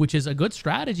movies, which is a good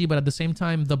strategy. But at the same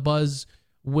time, the buzz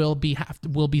will be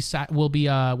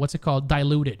what's it called,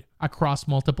 diluted across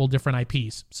multiple different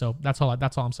IPs. So that's all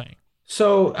I'm saying.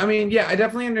 So, I mean, yeah, I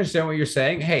definitely understand what you're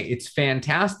saying. Hey, it's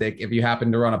fantastic if you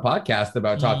happen to run a podcast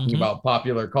about talking about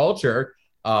popular culture.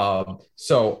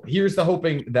 So here's the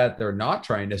hoping that they're not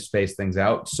trying to space things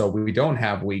out, so we don't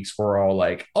have weeks where we're all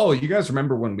like, oh, you guys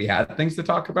remember when we had things to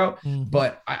talk about?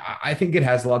 But I think it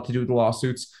has a lot to do with the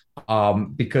lawsuits,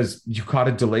 because you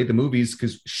gotta delay the movies,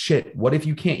 because shit, what if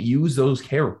you can't use those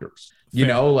characters? You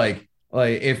know, like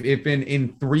if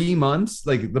in 3 months,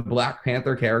 like the Black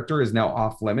Panther character is now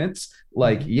off limits,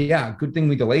 like yeah, good thing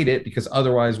we delayed it, because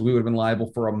otherwise we would have been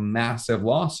liable for a massive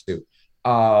lawsuit.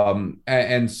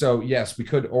 And so yes, we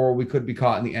could be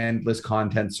caught in the endless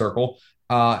content circle.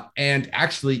 And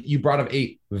actually, you brought up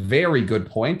a very good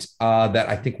point that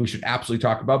I think we should absolutely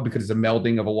talk about, because it's a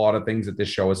melding of a lot of things that this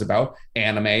show is about,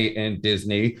 anime and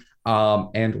Disney.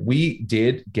 And we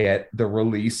did get the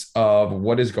release of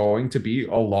what is going to be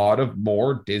a lot of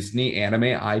more Disney anime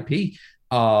IP.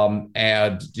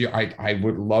 And I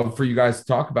would love for you guys to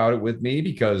talk about it with me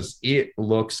because it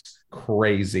looks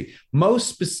crazy. Most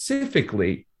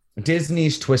specifically,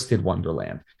 Disney's Twisted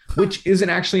Wonderland, which isn't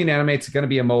actually an anime. It's going to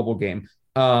be a mobile game.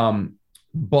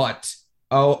 But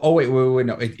wait,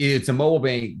 no, it's a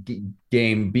mobile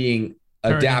game being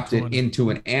adapted into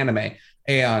an anime.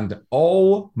 And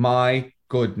oh my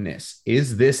goodness,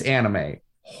 is this anime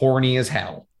horny as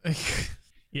hell?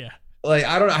 Yeah. Like,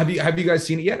 I don't know. Have you guys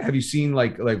seen it yet? Have you seen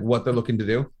like what they're looking to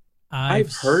do?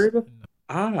 I've heard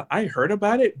I heard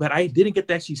about it, but I didn't get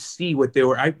to actually see what they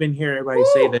were. I've been hearing everybody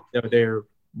say that they're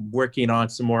working on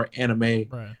some more anime,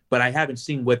 right, but I haven't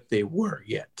seen what they were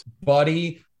yet.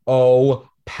 Buddy, oh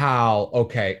pal.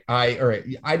 Okay. All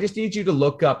right. I just need you to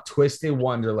look up Twisted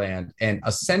Wonderland, and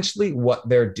essentially what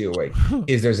they're doing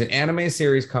is there's an anime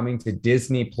series coming to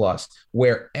Disney Plus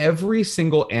where every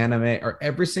single anime or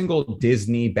every single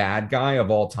Disney bad guy of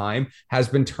all time has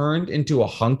been turned into a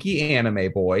hunky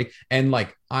anime boy. And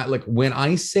when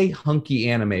I say hunky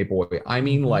anime boy, I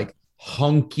mean like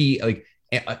hunky, like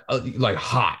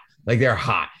hot, like they're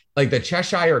hot. Like the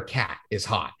Cheshire Cat is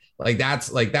hot. That's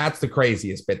the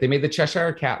craziest bit. They made the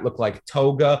Cheshire Cat look like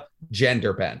Toga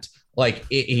gender bent. They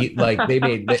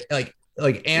made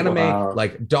anime, wow,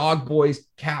 like dog boys,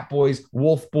 cat boys,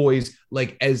 wolf boys,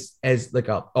 as like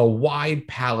a wide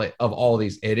palette of all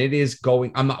these. And it is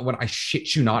going, when I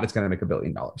shit you not, it's going to make $1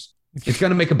 billion. It's going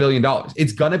to make $1 billion.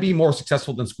 It's going to be more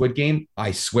successful than Squid Game.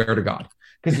 I swear to God.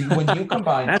 Because when you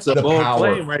combine that's a bold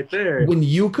claim right there. When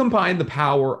you combine the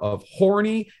power of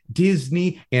horny,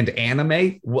 Disney, and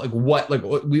anime,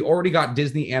 we already got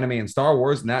Disney, anime, and Star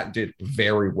Wars, and that did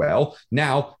very well.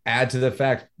 Now add to the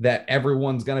fact that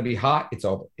everyone's gonna be hot. It's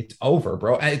over. It's over,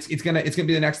 bro. It's gonna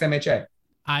be the next MHA.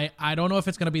 I don't know if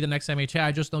it's going to be the next MHA.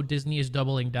 I just know Disney is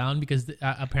doubling down because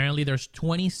apparently there's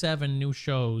 27 new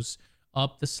shows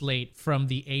up the slate from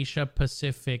the Asia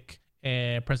Pacific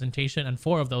presentation, and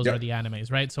 4 of those are the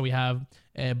animes, right? So we have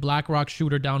Black Rock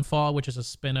Shooter Downfall, which is a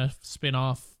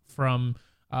spin-off from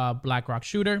Black Rock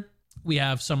Shooter. We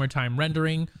have Summertime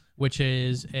Rendering, which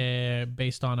is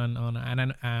based on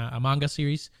a manga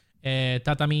series.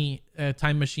 Tatami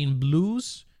Time Machine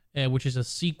Blues, which is a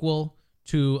sequel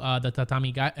to the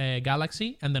Tatami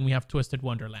Galaxy. And then we have Twisted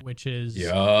Wonderland, which is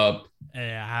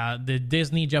the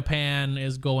Disney Japan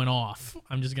is going off.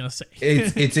 I'm just gonna say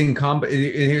it's in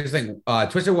here's the thing.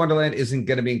 Twisted Wonderland isn't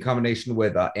going to be in combination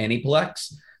with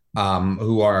Aniplex,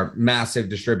 who are massive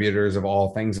distributors of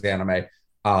all things anime.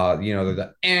 They're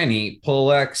the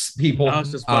Aniplex people. I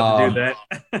was just about to do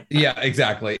that. Yeah,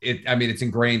 exactly. It's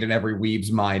ingrained in every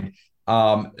weeb's mind.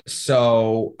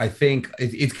 So I think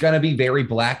it's going to be very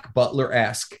Black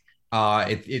Butler-esque.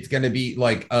 It's going to be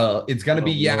it's going to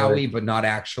be yaoi, but not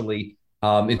actually.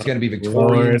 It's going to be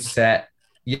Victorian set.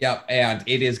 Yeah, and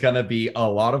it is going to be a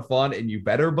lot of fun, and you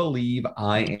better believe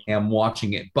I am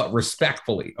watching it, but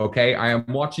respectfully, okay? I am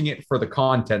watching it for the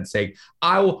content's sake.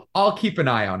 I'll keep an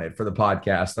eye on it for the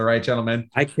podcast. All right, gentlemen?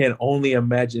 I can only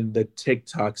imagine the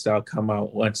TikToks that'll come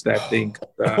out once that thing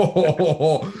comes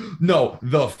out. No,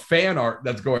 the fan art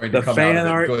that's going to come out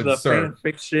of it, good sir. Fan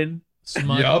fiction.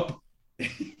 Smut. Yup.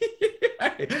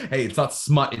 Hey, it's not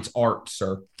smut, it's art,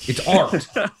 sir. It's art.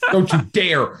 Don't you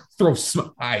dare throw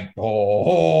smut.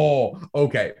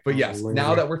 Okay. But yes,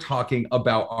 now that we're talking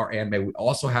about our anime, we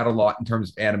also had a lot in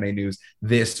terms of anime news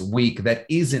this week that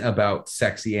isn't about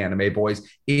sexy anime boys.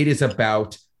 It is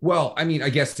about, I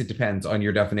guess it depends on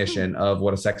your definition of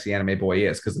what a sexy anime boy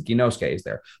is, because Inosuke is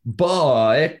there.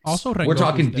 But also we're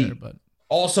talking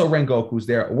Also, Rengoku's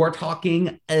there. We're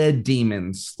talking a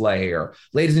Demon Slayer.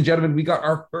 Ladies and gentlemen, we got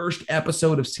our first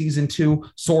episode of season 2,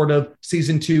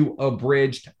 season 2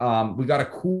 abridged. We got a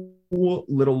cool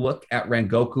little look at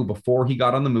Rengoku before he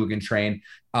got on the Mugen train.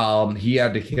 He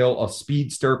had to kill a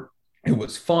speedster. It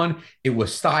was fun. It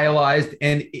was stylized.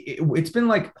 And it's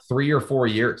been 3 or 4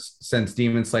 years since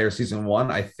Demon Slayer season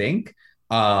 1, I think.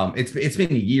 It's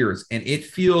been years, and it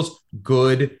feels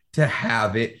good to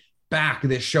have it back.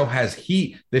 This show has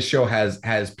heat. This show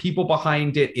has people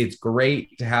behind it. It's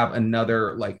great to have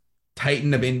another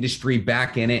titan of industry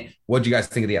back in it. What do you guys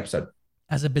think of the episode?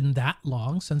 Has it been that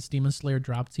long since Demon Slayer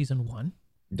dropped season 1?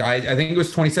 I think it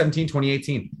was 2017,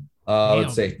 2018.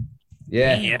 Let's see.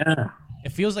 Yeah. Damn.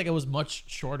 It feels like it was much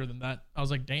shorter than that. I was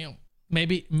like, damn.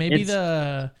 Maybe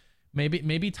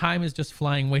time is just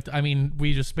flying with.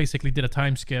 We just basically did a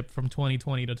time skip from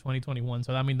 2020 to 2021,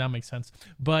 so that makes sense.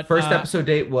 But first episode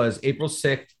date was April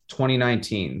 6th,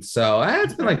 2019. So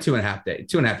it's been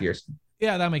 2.5 years.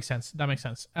 Yeah, that makes sense.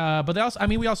 But they also,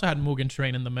 we also had Mugen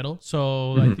Train in the middle,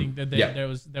 so I think that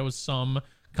there was some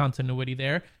continuity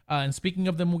there. And speaking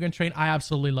of the Mugen Train, I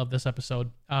absolutely love this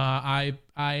episode. I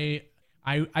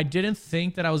didn't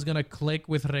think that I was gonna click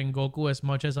with Rengoku as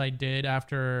much as I did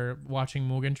after watching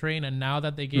Mugen Train, and now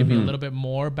that they gave me a little bit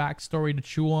more backstory to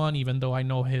chew on, even though I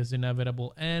know his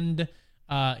inevitable end,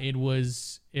 it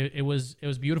was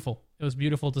beautiful. It was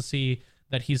beautiful to see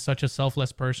that he's such a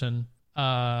selfless person,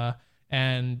 and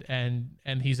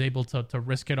he's able to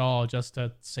risk it all just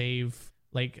to save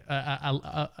like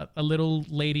a little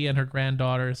lady and her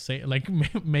granddaughter, say like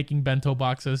making bento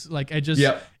boxes. Like I just.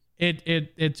 Yep.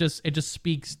 It just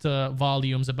speaks to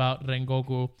volumes about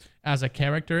Rengoku as a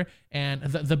character. And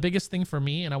the biggest thing for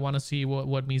me, and I want to see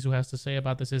what Mizu has to say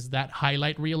about this, is that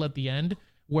highlight reel at the end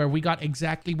where we got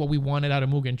exactly what we wanted out of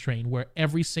Mugen Train, where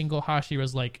every single Hashira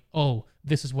was like, oh,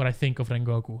 this is what I think of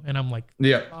Rengoku. And I'm like,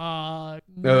 yeah,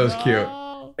 that was cute.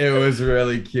 It was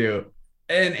really cute.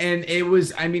 And it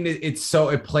was, I mean,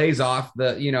 it plays off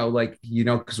the,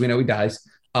 because we know he dies.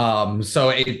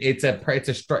 So it's a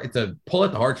pull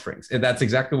at the heartstrings, and that's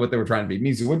exactly what they were trying to be.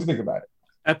 Mizu, what do you think about it?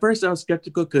 At first, I was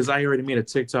skeptical because I already made a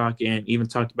TikTok and even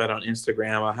talked about it on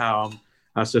Instagram about how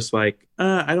I was just like,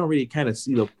 I don't really kind of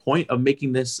see the point of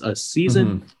making this a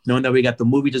season, knowing that we got the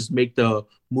movie, just make the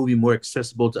movie more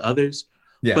accessible to others.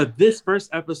 Yeah. But this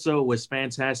first episode was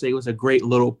fantastic. It was a great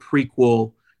little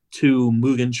prequel to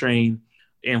Mugen Train,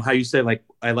 and how you said, like,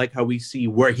 I like how we see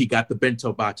where he got the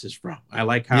bento boxes from. I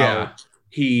like how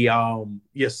he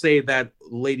you say that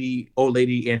old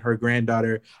lady and her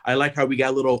granddaughter. I like how we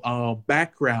got a little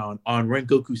background on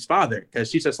Rengoku's father, because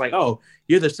she's just like, oh,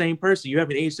 you're the same person, you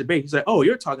haven't aged a bit. He's like, oh,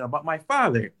 you're talking about my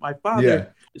father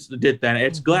did that.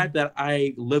 It's glad that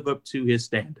I live up to his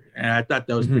standard, and I thought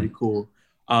that was pretty cool.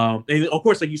 And of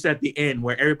course, like you said at the end,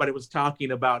 where everybody was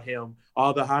talking about him,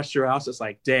 all the Hashira, I was just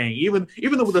like, dang, even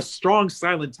though with the strong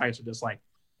silent types are just like,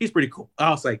 he's pretty cool. I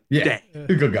was like, dang.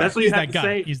 Good guy. That's what you have to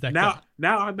say. He's that now, guy.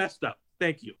 Now I messed up.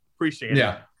 Thank you. Appreciate it.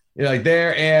 Yeah. You're like,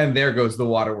 there goes the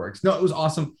waterworks. No, it was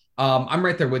awesome. I'm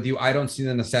right there with you. I don't see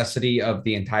the necessity of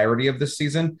the entirety of this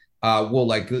season. We'll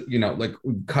like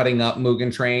cutting up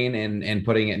Mugen Train and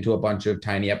putting it into a bunch of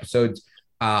tiny episodes.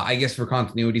 I guess for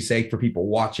continuity's sake, for people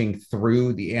watching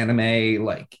through the anime,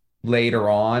 like later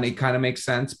on, it kind of makes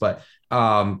sense. But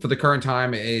for the current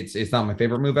time, it's not my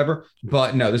favorite move ever.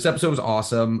 But no, this episode was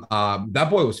awesome.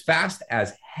 That boy was fast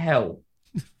as hell.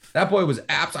 That boy was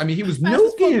he was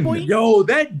nuking. Yo,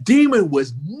 that demon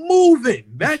was moving.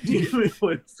 That demon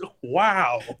was,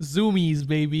 wow. Zoomies,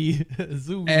 baby.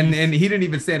 Zoomies. And he didn't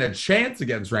even stand a chance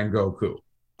against Rengoku.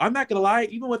 I'm not gonna lie,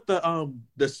 even with the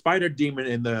spider demon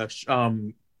in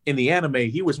the anime,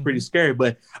 he was pretty scary.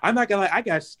 But I'm not gonna lie, I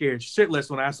got scared shitless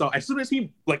when I saw, as soon as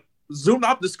he like zoomed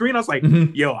off the screen, I was like,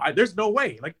 yo, there's no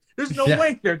way. Like, there's no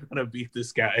way they're gonna beat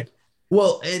this guy.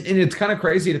 Well, and it's kind of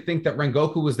crazy to think that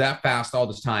Rengoku was that fast all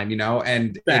this time,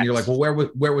 and you're like, well,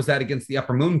 where was that against the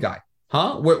Upper Moon guy?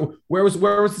 Huh? Where was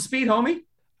the speed, homie?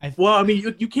 Well, I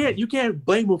mean, you can't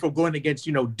blame him for going against,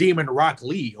 Demon Rock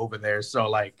Lee over there. So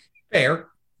like, fair.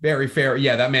 Very fair.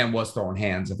 Yeah, that man was throwing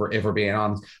hands, if we're being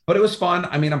honest. But it was fun.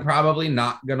 I mean, I'm probably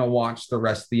not going to watch the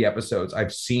rest of the episodes.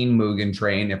 I've seen Mugen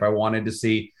Train. If I wanted to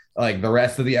see like the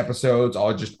rest of the episodes,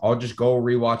 I'll just go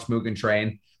rewatch Mugen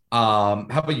Train. How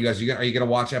about you guys? Are you going to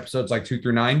watch episodes like 2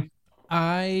 through 9?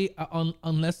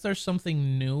 Unless there's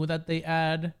something new that they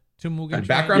add to Mugen Train.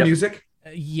 Background music?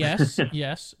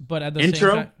 Yes. But at the intro,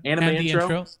 same time, anime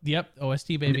intro. Yep, OST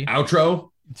baby. Outro.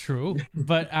 True,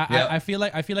 but I feel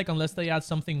like unless they add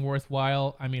something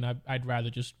worthwhile, I mean, I'd rather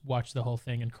just watch the whole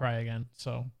thing and cry again.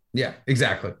 So yeah,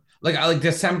 exactly. Like I like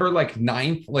December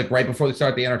 9th, like right before they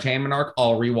start the entertainment arc,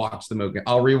 I'll rewatch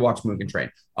Mugen Train.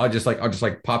 I'll just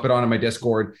pop it on in my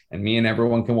Discord, and me and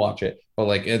everyone can watch it. But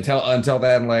like until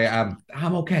then, like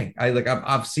I'm okay.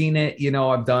 I've seen it,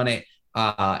 I've done it.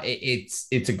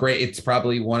 It's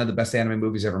probably one of the best anime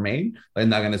movies ever made. I'm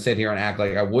not going to sit here and act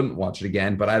like I wouldn't watch it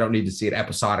again, but I don't need to see it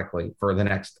episodically for the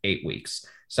next 8 weeks.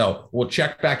 So we'll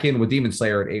check back in with Demon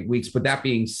Slayer in 8 weeks. But that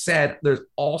being said, there's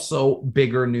also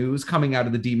bigger news coming out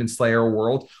of the Demon Slayer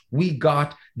world. We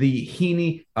got the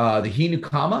Hinokami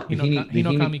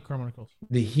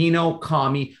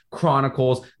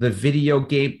Chronicles, the video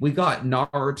game. We got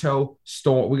Naruto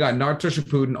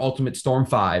Shippuden Ultimate Storm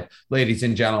 5, ladies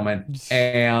and gentlemen.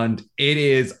 And it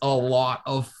is a lot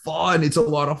of fun. It's a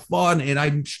lot of fun. And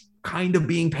I'm kind of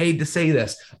being paid to say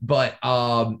this, but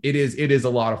it is a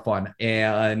lot of fun,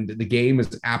 and the game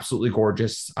is absolutely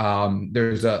gorgeous.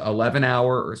 There's a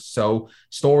 11-hour or so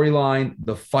storyline.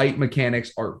 The fight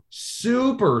mechanics are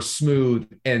super smooth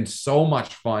and so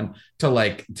much fun to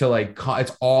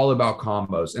it's all about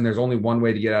combos, and there's only one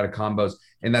way to get out of combos,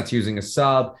 and that's using a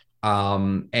sub.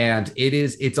 And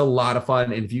it's a lot of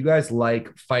fun. And if you guys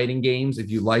like fighting games, if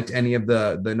you liked any of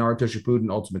the Naruto Shippuden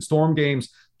Ultimate Storm games,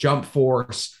 Jump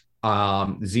Force,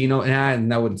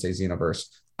 and I wouldn't say Xenoverse,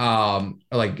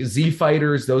 like Z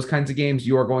Fighters, those kinds of games,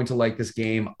 you are going to like this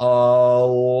game a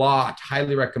lot.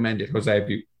 Highly recommend it. Jose, have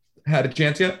you had a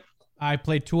chance yet? I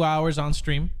played 2 hours on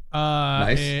stream.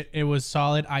 Nice. It was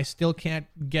solid. I still can't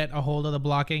get a hold of the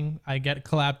blocking. I get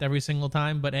clapped every single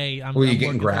time, but hey, Are you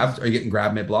getting grabbed? Are you getting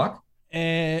grabbed mid block?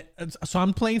 So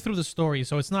I'm playing through the story,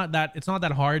 so it's not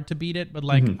that hard to beat it, but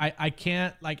like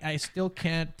I still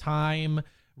can't time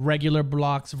regular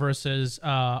blocks versus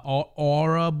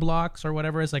aura blocks or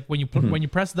whatever. It's like when you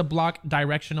press the block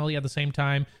directionally at the same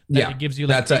time, it gives you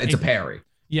like it's a parry.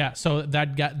 Yeah, so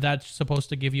that's supposed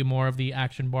to give you more of the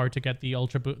action bar to get the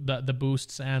the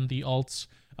boosts and the ults.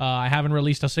 I haven't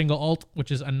released a single ult,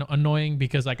 which is annoying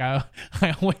because like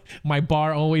my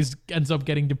bar always ends up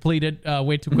getting depleted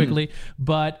way too quickly.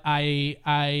 But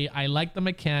I like the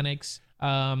mechanics.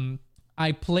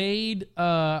 I played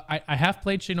I have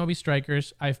played Shinobi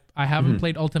Strikers. I haven't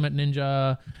played Ultimate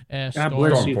Ninja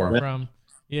Storm from.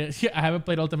 Yeah, I haven't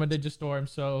played Ultimate Ninja Storm,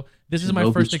 so this is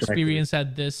my first experience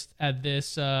at this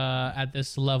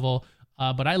level.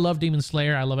 But I love Demon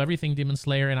Slayer. I love everything Demon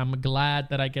Slayer, and I'm glad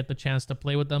that I get the chance to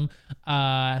play with them,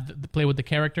 play with the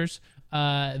characters.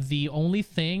 The only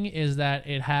thing is that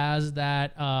it has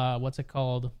that what's it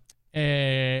called?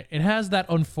 It has that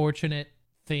unfortunate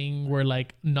thing where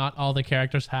like not all the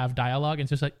characters have dialogue, and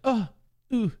it's just like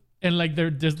ooh. And like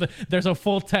there's a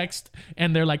full text,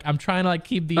 and they're like, I'm trying to like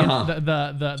keep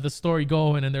the story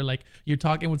going, and they're like, you're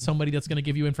talking with somebody that's gonna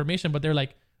give you information, but they're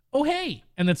like, oh hey,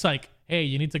 and it's like, hey,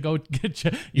 you need to go get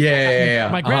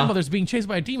my grandmother's being chased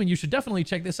by a demon. You should definitely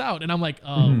check this out. And I'm like,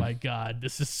 oh my god,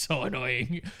 this is so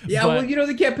annoying. Yeah, well,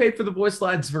 they get paid for the voice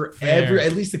lines for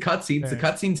at least the cutscenes. The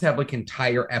cutscenes have like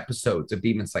entire episodes of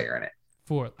Demon Slayer in it.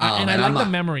 And I like the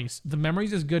memories. The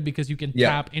memories is good because you can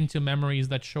tap into memories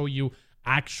that show you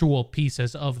actual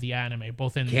pieces of the anime,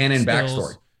 both in canon stills,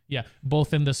 backstory. Yeah,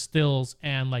 both in the stills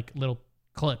and like little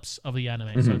clips of the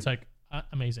anime. So it's like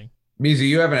amazing. Mizu,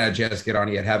 you haven't had a chance to get on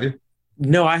it yet, have you?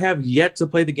 No, I have yet to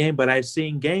play the game, but I've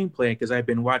seen gameplay because I've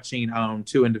been watching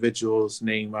two individuals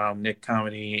named Nick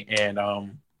Comedy and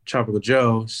Tropical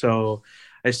Joe. So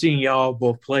I've seen y'all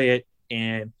both play it,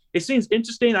 and it seems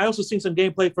interesting. I also seen some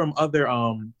gameplay from other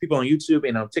people on YouTube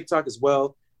and on TikTok as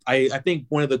well. I think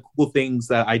one of the cool things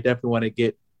that I definitely want to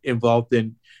get involved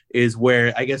in is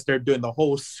where I guess they're doing the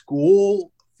whole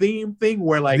school theme thing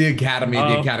where like the academy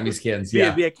skins.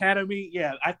 Yeah, the academy.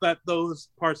 Yeah, I thought those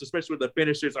parts, especially with the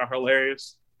finishers, are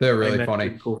hilarious. They're really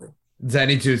funny. Cool.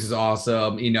 Zenitsu's is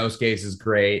awesome. Inosuke's is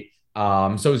great.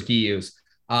 So is Giyu's.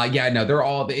 They're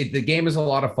all the game is a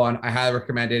lot of fun. I highly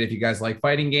recommend it if you guys like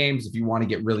fighting games. If you want to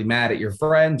get really mad at your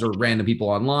friends or random people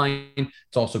online,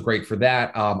 it's also great for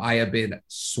that. I have been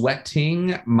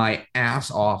sweating my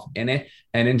ass off in it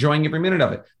and enjoying every minute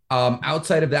of it.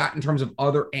 Outside of that, in terms of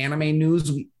other anime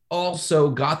news, we also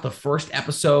got the first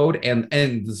episode and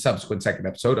the subsequent second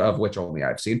episode, of which only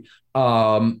I've seen,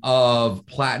 of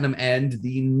Platinum End,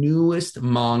 the newest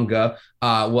manga.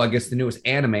 I guess the newest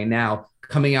anime now,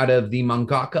 coming out of the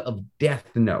mangaka of Death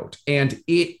Note. And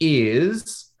it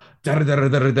is Mirai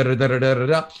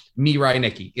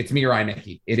Nikki. It's Mirai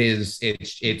Nikki. It's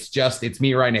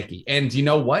Mirai Nikki. And you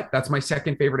know what? That's my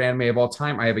second favorite anime of all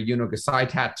time. I have a Yuno Gasai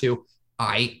tattoo.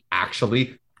 I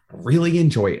actually really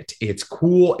enjoy it. It's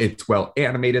cool. It's well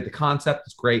animated. The concept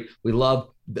is great. We love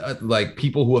like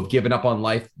people who have given up on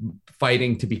life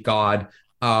fighting to be God.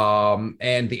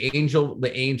 And the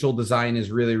angel design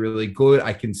is really, really good.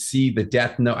 I can see the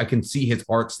Death Note. I can see his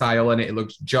art style in it. It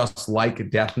looks just like a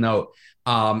Death Note.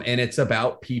 And it's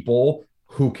about people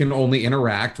who can only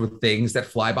interact with things that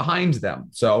fly behind them.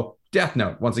 So Death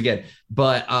Note once again.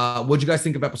 But what'd you guys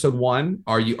think of episode 1?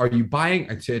 Are you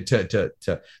buying to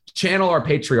channel our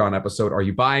Patreon episode? Are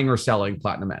you buying or selling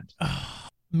Platinum End?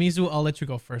 Mizu, I'll let you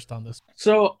go first on this.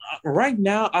 So right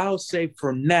now, I'll say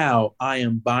for now, I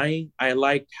am buying. I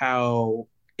like how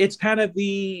it's kind of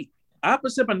the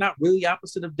opposite, but not really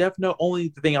opposite of Death Note. Only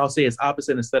the thing I'll say is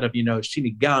opposite instead of,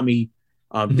 Shinigami,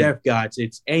 death gods,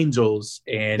 it's angels.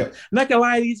 And I'm not gonna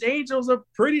lie, these angels are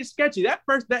pretty sketchy. That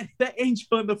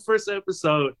angel in the first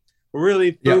episode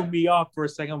really threw me off for a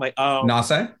second. I'm like,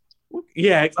 Nase?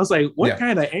 Yeah, I was like, what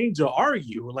kind of angel are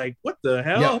you? Like, what the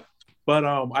hell? Yeah. But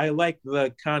I like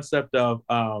the concept of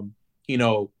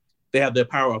they have the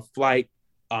power of flight,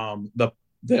 the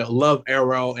love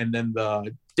arrow, and then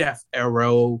the death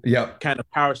arrow kind of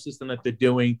power system that they're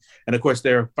doing. And of course,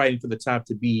 they're fighting for the top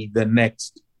to be the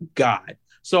next god.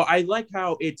 So I like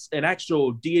how it's an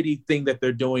actual deity thing that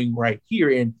they're doing right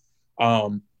here. And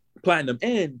Platinum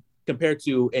End compared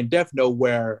to in Death Note,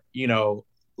 where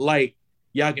Light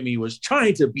Yagami was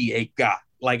trying to be a god,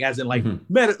 like as in like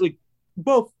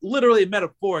both literally and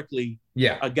metaphorically,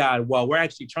 a god, while we're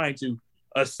actually trying to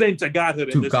ascend to godhood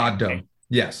in this goddom.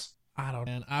 Yes. I don't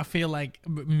know. And I feel like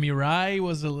Mirai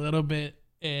was a little bit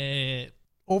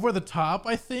over the top,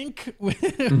 I think.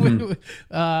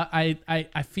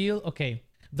 I feel okay.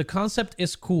 The concept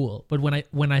is cool, but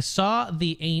when I saw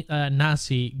the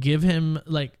Nasi give him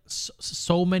like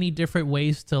so many different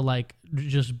ways to like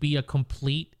just be a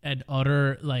complete and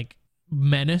utter like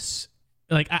menace.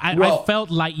 Like I felt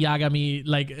Light Yagami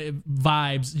like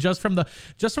vibes just from the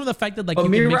fact that like but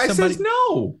Mirai says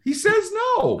no. He says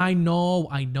no. I know.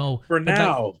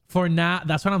 For now,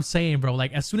 that's what I'm saying, bro.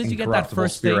 Like as soon as you get that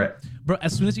first thing, bro.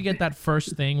 As soon as you get that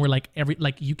first thing, where like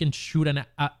you can shoot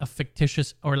a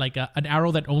fictitious or like an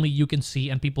arrow that only you can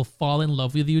see, and people fall in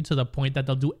love with you to the point that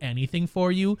they'll do anything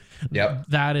for you. Yep.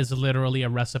 That is literally a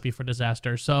recipe for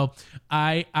disaster. So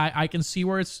I can see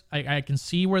where I can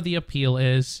see where the appeal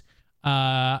is.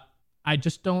 I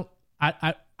just don't.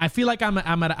 I feel like I'm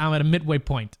at a midway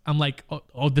point. I'm like,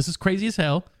 oh, this is crazy as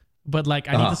hell, but like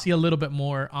I need to see a little bit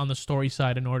more on the story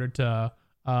side in order to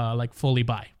like fully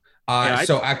buy.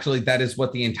 So actually, that is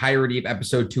what the entirety of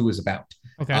episode 2 is about.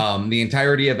 Okay. The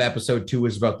entirety of episode 2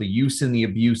 is about the use and the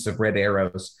abuse of red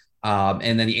arrows,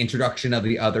 and then the introduction of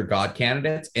the other god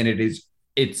candidates, and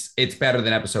it's better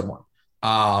than episode 1.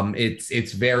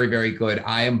 It's very, very good.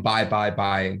 I am buy.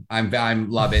 I'm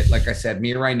love it. Like I said,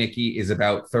 Mirai Nikki is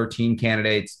about 13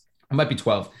 candidates. It might be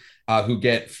 12 who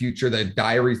get the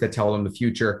diaries that tell them the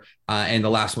future. And the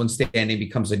last one standing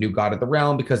becomes a new god of the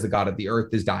realm because the god of the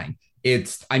earth is dying.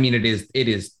 It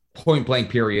is point blank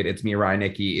period. It's Mirai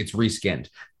Nikki. It's reskinned.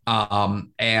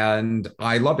 And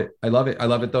I love it. I love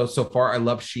it though. So far, I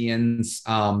love Shien's,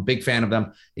 big fan of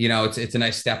them. It's a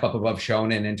nice step up above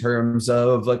Shonen in terms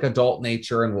of like adult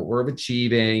nature and what we're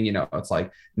achieving. It's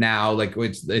like now, like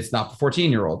it's not for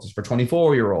 14-year-olds, it's for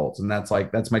 24-year-olds. And that's my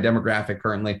demographic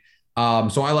currently.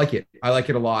 So I like it. I like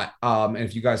it a lot. And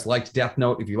if you guys liked Death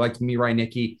Note, if you liked Mirai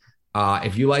Nikki,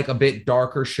 if you like a bit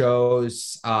darker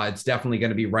shows, it's definitely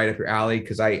going to be right up your alley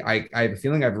because I have a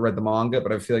feeling I've read the manga,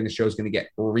 but I have a feeling the show is going to get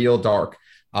real dark,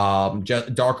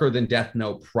 just darker than Death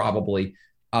Note probably.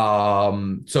 So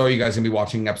are you guys going to be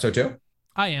watching episode 2?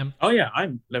 I am. Oh yeah,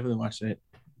 I'm definitely watching it.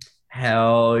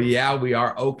 Hell yeah, we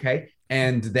are. Okay.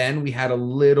 And then we had a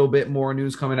little bit more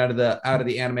news coming out of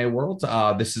the anime world.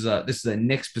 This is a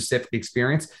Nick specific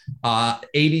experience.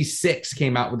 86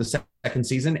 came out with the second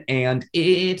season, and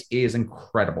it is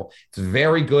incredible. It's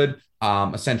very good.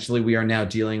 Essentially, we are now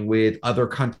dealing with other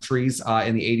countries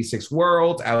in the 86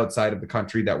 world outside of the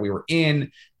country that we were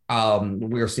in.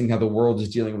 We are seeing how the world is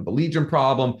dealing with the Legion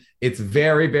problem. It's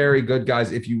very, very good,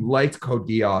 guys. If you liked Code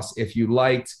Geass, if you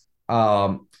liked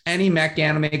any mech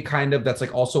anime kind of that's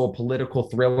like also a political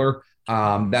thriller,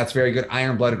 that's very good.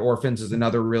 Iron Blooded Orphans is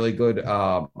another really good,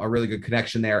 a really good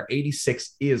connection there.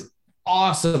 86 is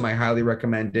awesome. I highly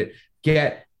recommend it.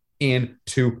 Get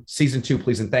into season 2,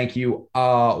 please, and thank you.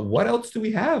 What else do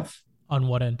we have? On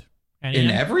what end?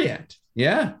 Every end.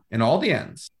 Yeah, in all the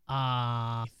ends.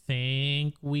 I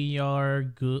think we are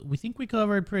good. We think we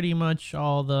covered pretty much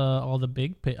all the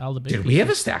big. Did pieces. We have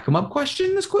a stack 'em up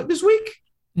question this week?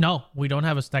 No, we don't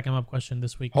have a stack 'em up question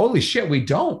this week. Holy shit, we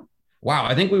don't. Wow,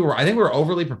 I think we were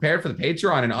overly prepared for the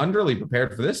Patreon and underly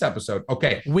prepared for this episode.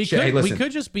 Okay, we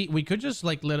could just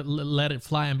like let it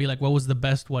fly and be like, what was the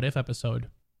best what if episode?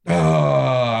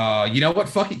 You know what?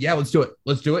 Fuck it. Yeah, let's do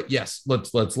it. Yes,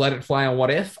 let's let it fly on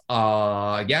what if.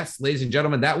 Yes, ladies and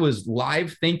gentlemen, that was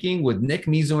Live Thinking with Nick,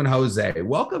 Mizu, and Jose.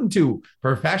 Welcome to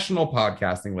professional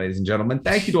podcasting, ladies and gentlemen.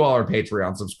 Thank you to all our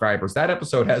Patreon subscribers. That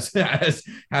episode has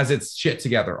its shit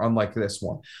together, unlike this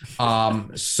one.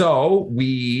 So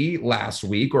we last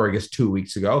week, or I guess 2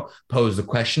 weeks ago, posed the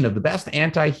question of the best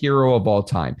anti-hero of all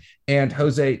time. And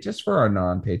Jose, just for our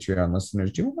non-Patreon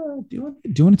listeners, do you want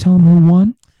to tell them who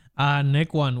won?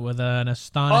 Nick won with an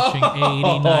astonishing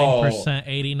 89%.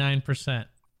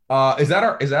 89%. Is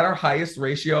that our highest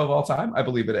ratio of all time? I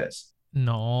believe it is.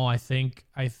 No, I think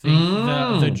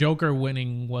the Joker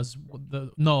winning was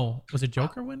was it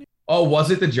Joker winning? Oh, was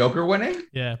it the Joker winning?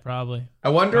 Yeah, probably. I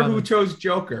wonder who chose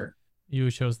Joker. You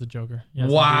chose the Joker.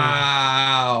 Yes,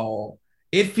 wow.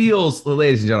 It feels,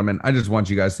 ladies and gentlemen, I just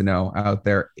want you guys to know out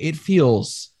there, it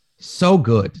feels so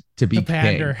good to be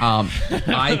king.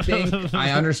 I think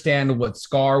I understand what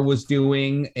Scar was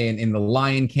doing in The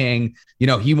Lion King.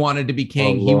 He wanted to be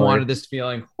king. He wanted this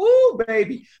feeling. Woo,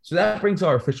 baby. So that brings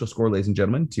our official score, ladies and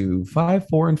gentlemen, to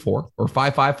 5-4-4 or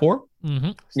 5-5-4.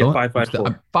 Mm-hmm. Yeah,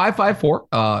 554.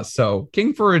 554. So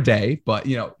king for a day, but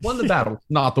won the battle,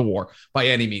 not the war by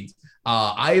any means.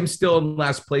 I am still in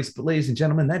last place, but ladies and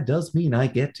gentlemen, that does mean I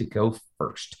get to go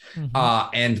first.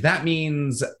 And that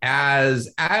means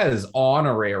as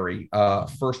honorary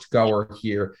first goer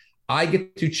here, I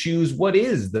get to choose what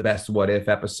is the best what if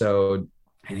episode.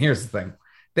 And here's the thing.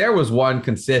 There was one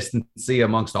consistency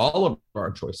amongst all of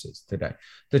our choices today.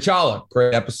 T'Challa,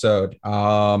 great episode.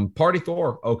 Party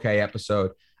Thor, okay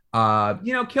episode.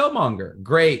 Killmonger,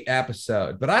 great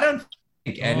episode. But I don't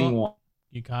think anyone.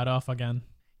 You got off again.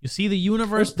 You see, the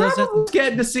universe doesn't.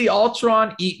 Getting to see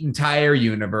Ultron eat entire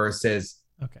universes.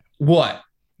 Okay. What?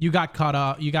 You got caught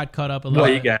up. You got caught up a lot.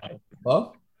 What you got? Huh?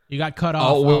 You got cut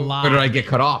off a lot. Where did I get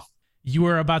cut off? You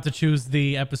were about to choose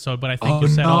the episode, but I think you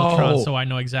said Ultron, so I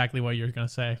know exactly what you're going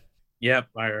to say. Yep,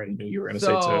 I already knew you were going to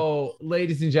say too. So,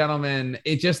 ladies and gentlemen,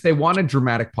 they wanted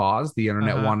dramatic pause. The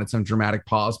internet wanted some dramatic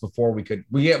pause before we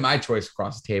get my choice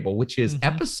across the table, which is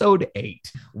episode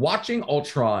 8. Watching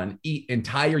Ultron eat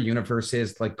entire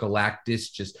universes like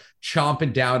Galactus, just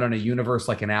chomping down on a universe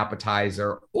like an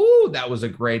appetizer. Ooh, that was a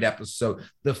great episode.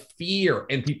 The fear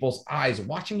in people's eyes,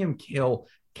 watching him kill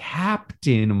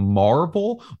Captain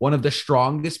Marvel, one of the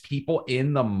strongest people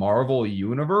in the Marvel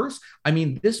universe. I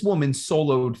mean, this woman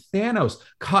soloed Thanos.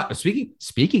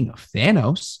 Speaking of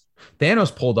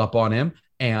Thanos pulled up on him,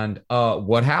 and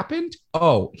what happened?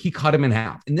 Oh, he cut him in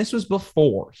half. And this was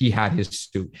before he had his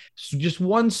suit. So just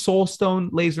one soul stone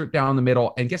laser down the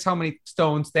middle. And guess how many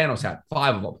stones Thanos had?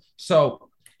 5 of them. So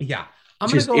yeah.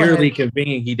 Just eerily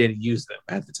convenient he didn't use them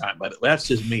at the time, but that's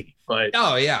just me. But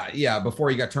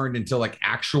before he got turned into like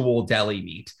actual deli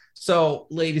meat. So,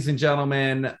 ladies and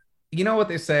gentlemen, you know what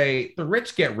they say: the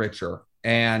rich get richer.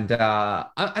 And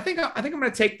I think I'm going to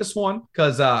take this one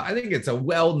because I think it's a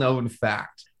well-known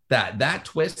fact that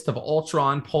twist of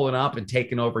Ultron pulling up and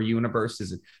taking over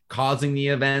universes and causing the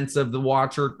events of the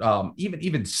Watcher,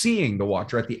 even seeing the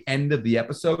Watcher at the end of the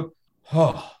episode.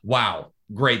 Oh, wow.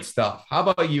 Great stuff. How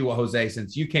about you, Jose,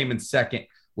 since you came in second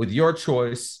with your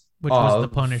choice? Which was The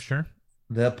Punisher.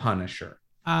 The Punisher.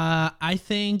 I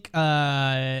think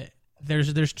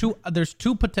there's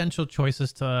two potential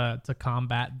choices to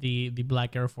combat the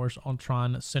Black Air Force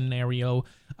Ultron scenario.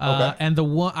 Okay. And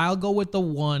I'll go with the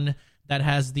one that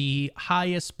has the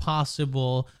highest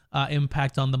possible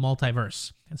impact on the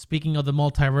multiverse. And speaking of the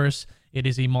multiverse, it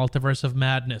is a multiverse of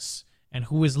madness. And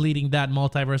who is leading that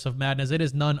multiverse of madness? It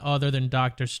is none other than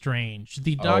Doctor Strange.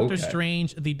 The Doctor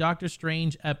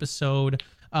Strange episode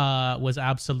was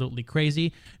absolutely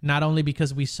crazy. Not only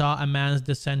because we saw a man's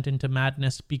descent into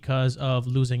madness because of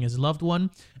losing his loved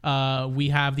one, we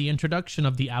have the introduction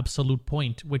of the absolute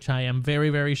point, which I am very,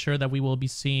 very sure that we will be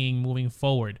seeing moving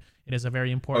forward. It is a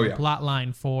very important plot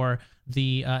line for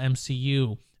the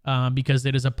MCU. Because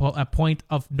it is a point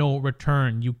of no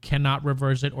return. You cannot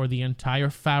reverse it, or the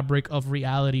entire fabric of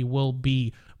reality will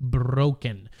be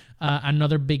broken.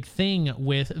 Another big thing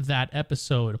with that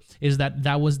episode is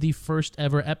that was the first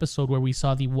ever episode where we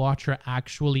saw the Watcher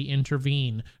actually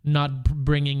intervene, not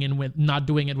doing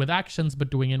it with actions,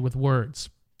 but doing it with words.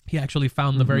 He actually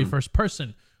found the very first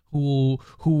person who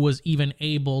was even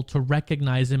able to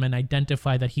recognize him and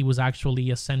identify that he was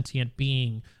actually a sentient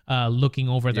being looking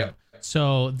over them.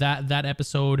 So that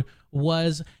episode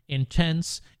was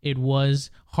intense. It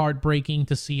was heartbreaking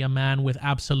to see a man with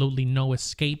absolutely no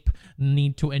escape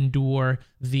need to endure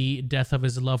the death of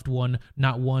his loved one,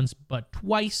 not once, but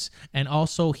twice. And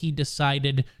also he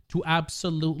decided to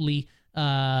absolutely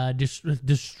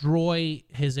destroy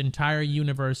his entire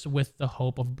universe with the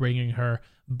hope of bringing her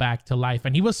back to life.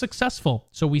 And he was successful.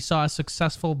 So we saw a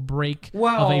successful break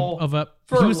of a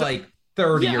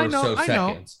 30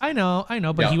 seconds. I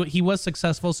know, but he was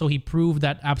successful, so he proved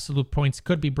that absolute points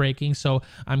could be breaking. So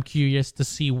I'm curious to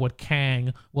see what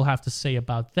Kang will have to say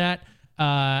about that.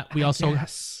 And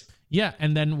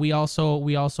then we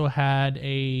also had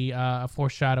a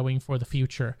foreshadowing for the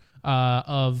future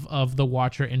of the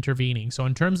Watcher intervening. So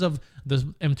in terms of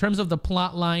the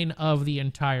plot line of the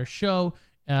entire show,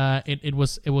 it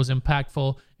was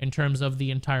impactful. In terms of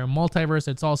the entire multiverse,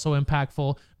 it's also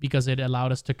impactful because it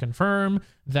allowed us to confirm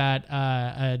that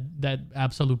that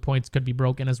absolute points could be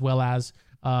broken, as well as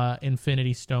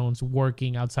Infinity Stones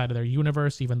working outside of their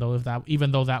universe, even though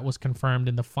that was confirmed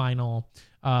in the final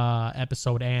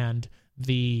episode and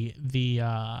the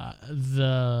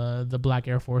Black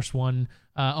Air Force One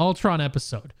Ultron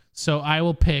episode. So I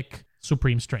will pick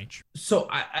Supreme Strange. So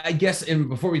I guess, and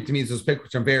before we to me those pick,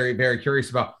 which I'm very, very curious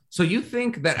about. So you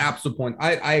think that absolute point?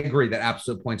 I agree that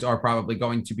absolute points are probably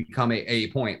going to become a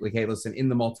point. Like, hey, listen, in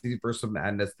the multiverse of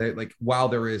madness, like while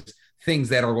there is things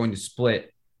that are going to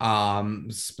split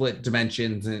split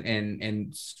dimensions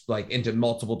and like into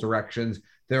multiple directions.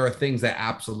 There are things that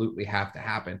absolutely have to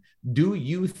happen. Do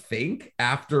you think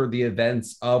after the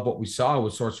events of what we saw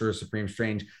with Sorcerer Supreme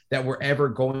Strange that we're ever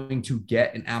going to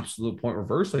get an absolute point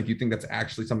reverse? Like, you think that's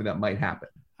actually something that might happen?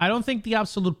 I don't think the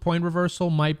absolute point reversal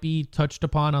might be touched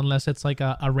upon unless it's like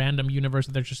a random universe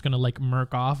that they're just going to like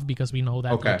murk off, because we know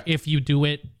that like, if you do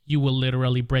it, you will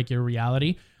literally break your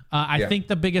reality. I think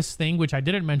the biggest thing, which I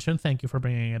didn't mention, thank you for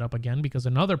bringing it up again, because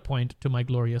another point to my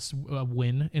glorious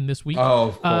win in this week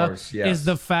of course, is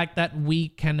the fact that we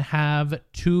can have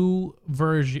two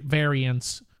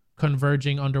variants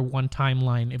converging under one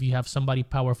timeline if you have somebody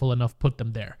powerful enough put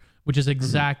them there, which is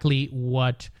exactly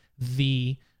what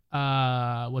the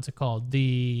what's it called?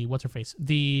 What's her face?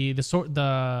 The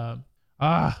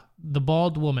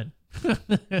bald woman.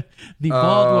 The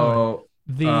bald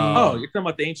woman. You're talking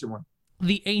about the ancient one.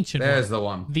 The ancient There's one. the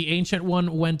one. The ancient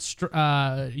one went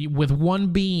with one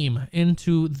beam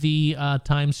into the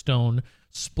time stone,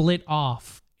 split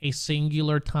off a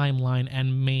singular timeline,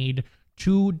 and made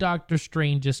two Doctor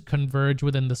Stranges converge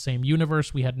within the same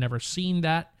universe. We had never seen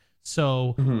that.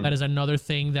 So that is another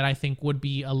thing that I think would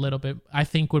be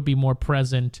would be more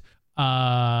present,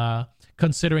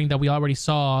 considering that we already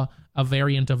saw a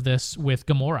variant of this with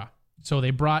Gamora. So they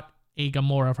brought a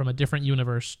Gamora from a different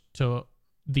universe to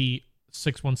the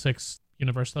 616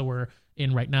 universe that we're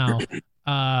in right now.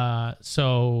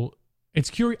 So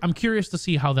I'm curious to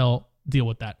see how they'll deal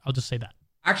with that. I'll just say that.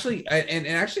 Actually, and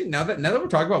actually, now that we're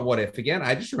talking about What If again,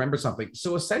 I just remember something.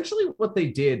 So essentially, what they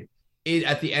did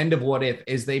at the end of What If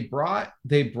is they brought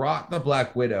the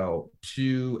Black Widow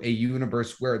to a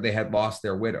universe where they had lost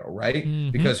their widow,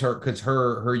 right? Because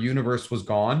her universe was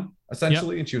gone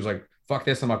essentially, and she was like, "Fuck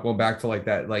this! I'm not going back to like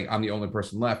that. Like, I'm the only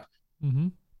person left."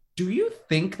 Do you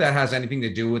think that has anything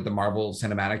to do with the Marvel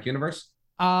Cinematic Universe?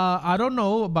 I don't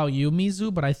know about you,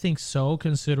 Mizu, but I think so,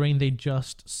 considering they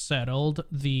just settled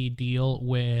the deal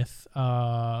with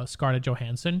Scarlett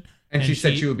Johansson. And she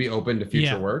said she would be open to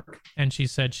future work. And she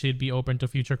said she'd be open to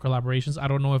future collaborations. I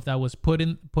don't know if that was put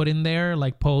in there,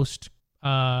 like post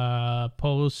wrap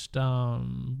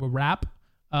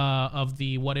of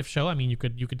the What If show. I mean, you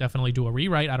could definitely do a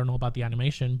rewrite. I don't know about the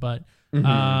animation, but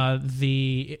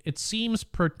it seems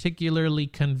particularly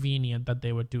convenient that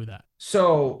they would do that.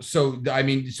 So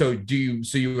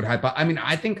you would hype up? I mean,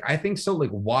 I think so. Like,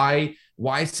 why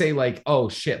say like, oh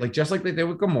shit, like just like they did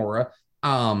with Gamora,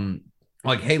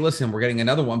 like, hey, listen, we're getting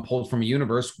another one pulled from a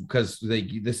universe because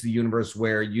this is the universe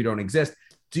where you don't exist.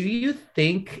 Do you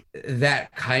think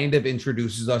that kind of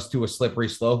introduces us to a slippery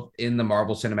slope in the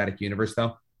Marvel Cinematic Universe,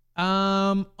 though?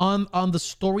 On the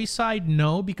story side,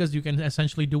 no, because you can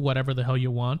essentially do whatever the hell you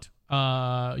want.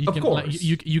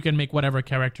 You can make whatever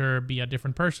character be a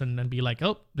different person and be like,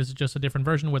 oh, this is just a different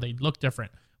version where they look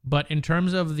different. But in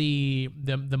terms of the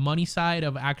money side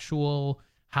of actual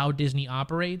how Disney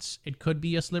operates, it could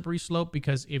be a slippery slope,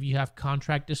 because if you have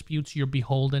contract disputes, you're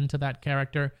beholden to that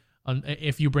character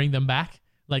if you bring them back.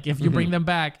 Like, if you bring them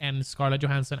back and Scarlett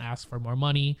Johansson asks for more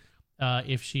money,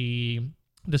 if she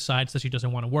decides that she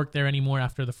doesn't want to work there anymore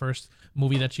after the first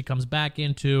movie that she comes back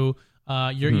into,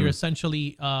 you're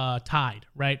essentially tied,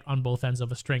 right, on both ends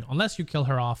of a string, unless you kill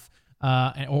her off,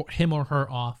 or him or her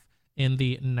off in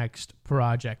the next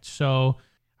project. So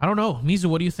I don't know. Mizu,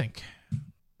 what do you think?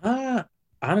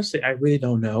 Honestly, I really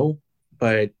don't know.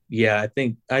 But yeah, I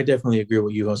think I definitely agree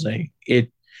with you, Jose.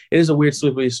 It is a weird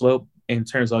slippery slope in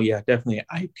terms of, definitely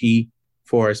an IP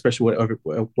for especially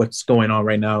what's going on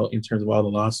right now in terms of all the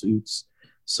lawsuits.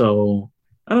 So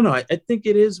I don't know. I think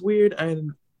it is weird.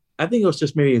 And I think it was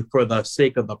just maybe for the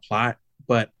sake of the plot,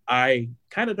 but I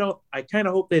kind of hope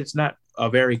that it's not a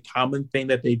very common thing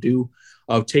that they do,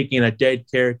 of taking a dead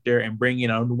character and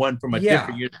bringing on one from a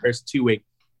different universe to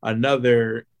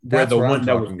another where the one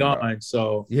that was gone. About.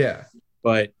 So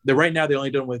but right now they're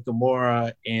only doing with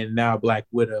Gamora and now Black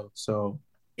Widow. So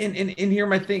and here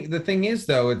the thing is,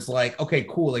 though, it's like, okay,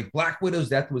 cool, like Black Widow's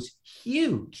death was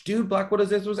huge, dude. Black Widow's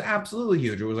death was absolutely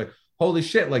huge. It was like, holy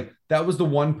shit, like that was the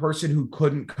one person who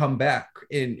couldn't come back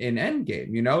in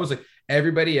Endgame, you know. It was like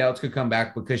everybody else could come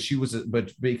back because she was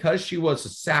a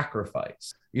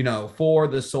sacrifice, you know, for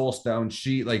the Soul Stone.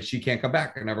 She can't come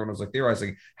back, and everyone was like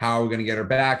theorizing, how are we going to get her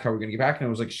back? How are we going to get back? And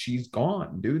it was like, she's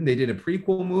gone, dude. And they did a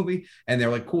prequel movie, and they're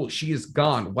like, cool, she is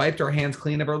gone. Wiped her hands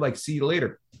clean of her, like, see you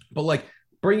later. But like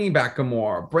bringing back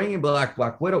Gamora, bringing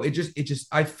Black Widow, it just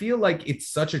I feel like it's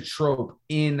such a trope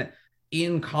in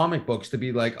comic books to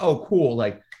be like, oh, cool,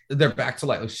 like they're back to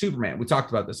life. Like Superman, we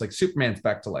talked about this, like Superman's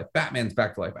back to life, Batman's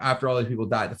back to life after all these people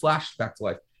died, the Flash is back to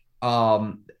life.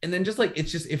 And then just like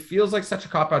it feels like such a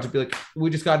cop out to be like, we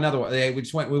just got another one.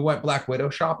 We went Black Widow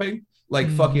shopping, like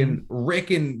fucking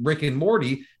Rick and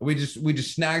Morty. We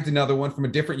just snagged another one from a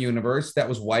different universe that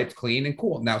was wiped clean and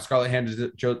cool. Now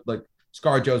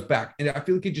ScarJo's back, and I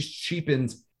feel like it just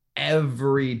cheapens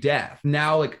every death.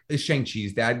 Now, like, is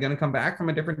Shang-Chi's dad gonna come back from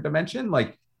a different dimension?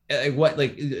 Like,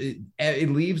 it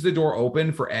leaves the door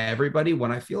open for everybody,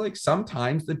 when I feel like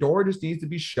sometimes the door just needs to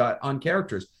be shut on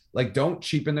characters. Like, don't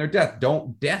cheapen their death.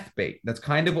 Don't death bait. That's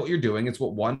kind of what you're doing. It's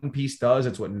what One Piece does.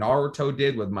 It's what Naruto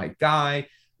did with my guy.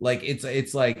 Like,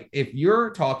 it's like, if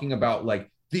you're talking about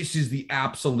like, this is the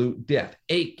absolute death,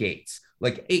 8 gates.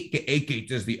 Like, eight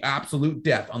gates is the absolute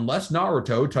death, unless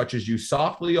Naruto touches you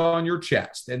softly on your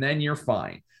chest, and then you're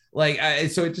fine. Like,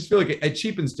 so it just feels like it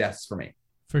cheapens deaths for me.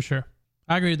 For sure.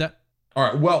 I agree with that. All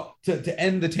right. Well, to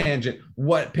end the tangent,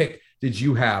 what pick did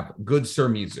you have, good Sir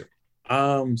Mizu?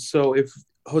 So if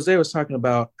Jose was talking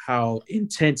about how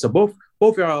intense, so both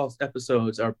y'all's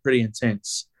episodes are pretty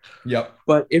intense. Yep.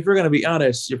 But if we're gonna be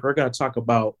honest, if we're gonna talk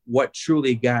about what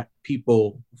truly got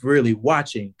people really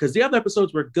watching, because the other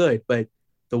episodes were good, but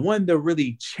the one that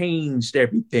really changed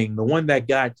everything, the one that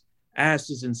got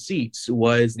asses in seats,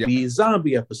 was the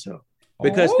zombie episode.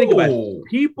 Because think about it,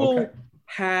 people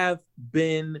have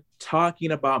been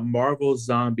talking about Marvel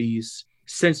zombies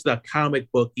since the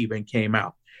comic book even came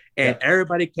out. And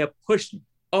everybody kept pushing,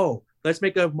 oh, let's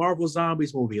make a Marvel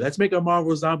Zombies movie. Let's make a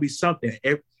Marvel Zombies something.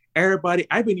 Everybody,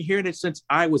 I've been hearing it since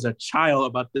I was a child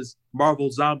about this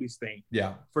Marvel Zombies thing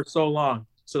for so long.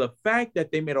 So the fact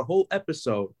that they made a whole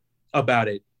episode about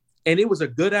it, and it was a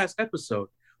good-ass episode,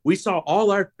 we saw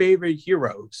all our favorite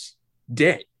heroes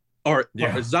dead or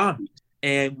zombies.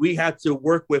 And we had to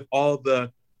work with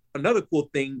another cool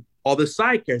thing, all the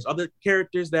side characters, other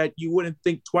characters that you wouldn't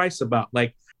think twice about.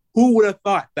 Like, who would have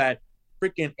thought that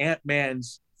freaking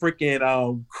Ant-Man's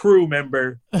freaking crew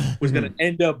member was going to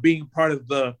end up being part of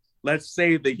the, let's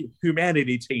say, the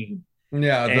humanity team?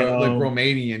 Yeah, the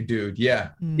Romanian dude. Yeah,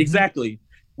 exactly.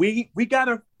 We got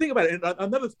to think about it. And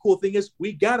another cool thing is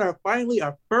we got finally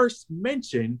our first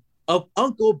mention of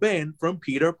Uncle Ben from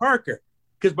Peter Parker.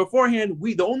 Because beforehand,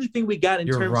 the only thing we got in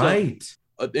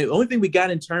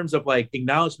terms of like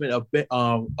acknowledgement of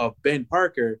Ben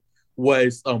Parker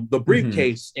was the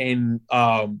briefcase in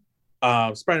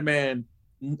Spider-Man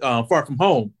Far From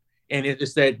Home, and it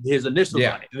said his initials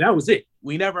on it, and that was it.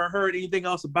 We never heard anything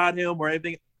else about him or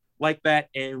anything like that,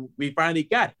 and we finally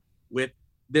got it with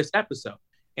this episode.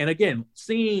 And again,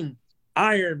 seeing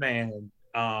Iron Man,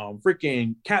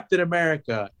 freaking Captain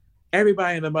America,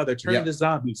 everybody and their mother turn into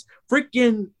zombies,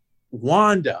 freaking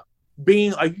Wanda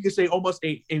being, you could say, almost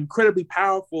a incredibly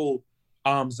powerful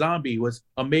zombie was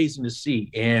amazing to see.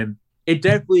 And it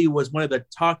definitely was one of the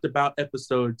talked about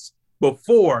episodes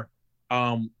before,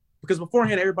 because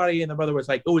beforehand everybody and their mother was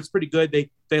like, oh, it's pretty good.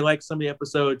 They like some of the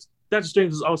episodes. Doctor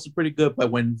Strange was also pretty good,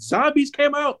 but when zombies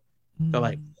came out, they're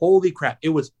like, holy crap, it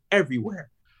was everywhere.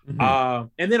 And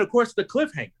then of course the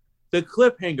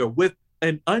cliffhanger with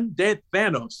an undead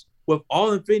Thanos with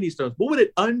all Infinity Stones. What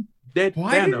would an undead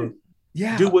Thanos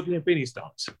do with the Infinity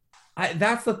Stones?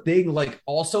 That's the thing. Like,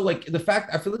 also, like, the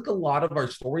fact, I feel like a lot of our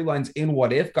storylines in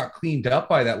What If got cleaned up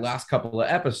by that last couple of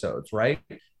episodes, right?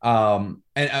 And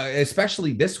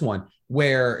especially this one,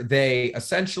 where they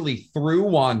essentially threw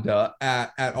Wanda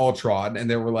at Ultron, and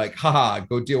they were like, haha,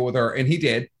 go deal with her. And he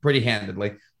did pretty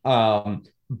handedly.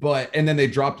 And then they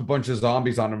dropped a bunch of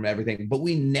zombies on him and everything, but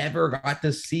we never got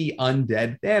to see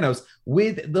undead Thanos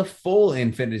with the full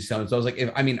Infinity Stones. So I was like,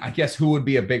 I guess who would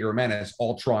be a bigger menace,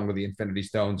 Ultron with the Infinity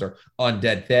Stones or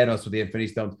undead Thanos with the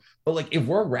Infinity Stones? But like, if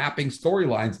we're wrapping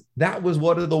storylines, that was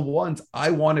one of the ones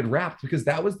I wanted wrapped, because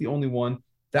that was the only one.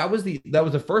 That was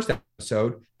the first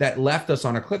episode that left us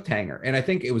on a cliffhanger. And I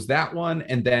think it was that one.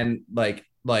 And then like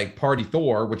Party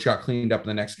Thor, which got cleaned up in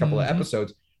the next couple of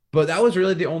episodes. But that was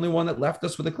really the only one that left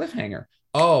us with a cliffhanger.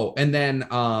 Oh, and then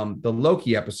the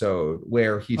Loki episode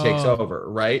where he takes over,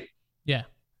 right? Yeah.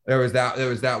 There was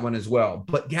that one as well.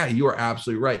 But yeah, you are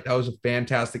absolutely right. That was a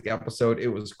fantastic episode. It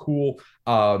was cool.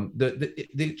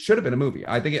 It should have been a movie.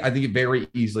 I think it very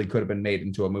easily could have been made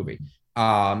into a movie.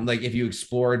 Like, if you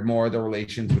explored more the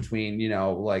relations between,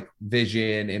 like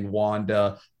Vision and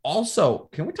Wanda. Also,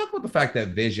 can we talk about the fact that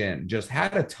Vision just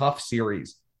had a tough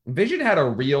series? Vision had a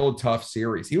real tough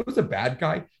series. He was a bad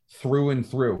guy through and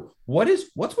through. What's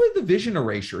with the Vision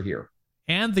erasure here?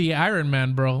 And the Iron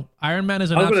Man, bro. Iron Man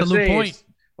is an absolute point.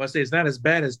 It's not as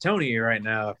bad as Tony right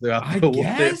now. I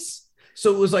guess.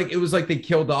 So it was like they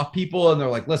killed off people, and they're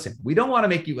like, listen, we want to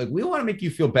make you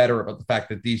feel better about the fact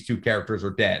that these two characters are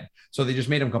dead. So they just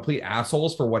made them complete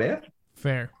assholes for What If.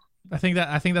 Fair. I think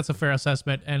that's a fair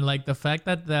assessment, and like the fact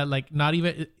that like not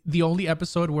even the only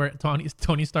episode where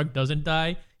Tony Stark doesn't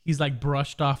die, he's like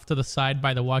brushed off to the side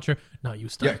by the Watcher. No, you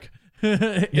Stark.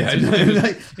 Yeah,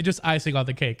 it's just icing on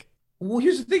the cake. Well,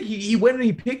 here's the thing. He went and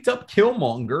he picked up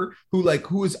Killmonger,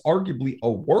 who is arguably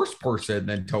a worse person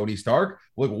than Tony Stark.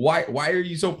 Like, why are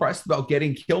you so pressed about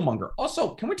getting Killmonger?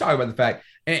 Also, can we talk about the fact,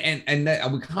 and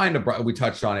we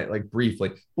touched on it like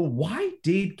briefly, but why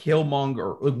did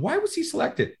Killmonger, like, why was he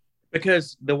selected?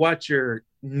 Because the Watcher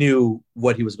knew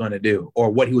what he was going to do or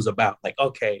what he was about. Like,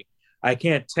 okay, I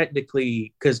can't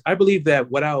technically, because I believe that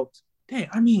without,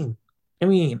 I mean,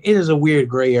 it is a weird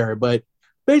gray area, but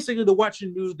basically the Watcher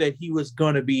knew that he was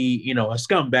going to be, a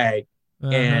scumbag.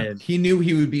 And he knew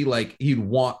he would be like, he'd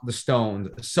want the stones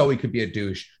so he could be a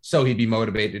douche, so he'd be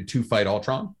motivated to fight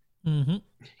Ultron. Mm-hmm.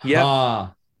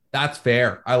 Yeah. That's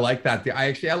fair. I like that.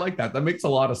 I like that. That makes a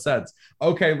lot of sense.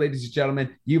 Okay, ladies and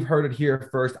gentlemen, you've heard it here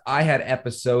first. I had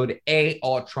episode A,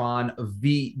 Ultron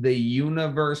v. the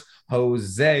Universe.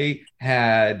 Jose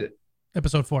had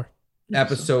episode 4.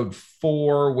 Episode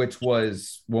 4, which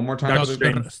was one more time,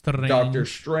 Doctor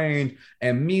Strange.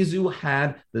 And Mizu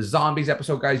had the zombies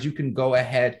episode. Guys, you can go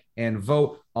ahead and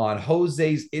vote on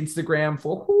Jose's Instagram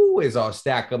for who is our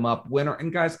Stack 'em Up winner.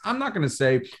 And guys, I'm not going to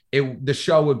say the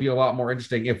show would be a lot more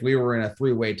interesting if we were in a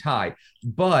 3-way tie,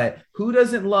 but who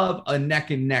doesn't love a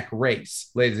neck and neck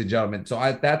race, ladies and gentlemen? So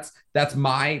that's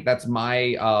my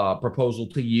proposal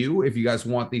to you. If you guys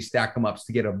want these Stack 'em Ups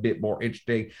to get a bit more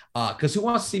interesting, because who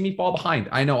wants to see me fall behind?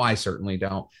 I know I certainly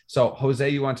don't. So Jose,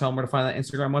 you want to tell them where to find that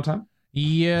Instagram one time?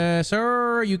 Yes,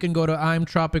 sir. You can go to I'm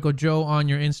Tropical Joe on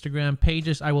your Instagram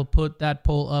pages. I will put that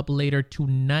poll up later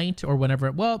tonight or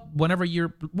whenever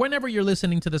you're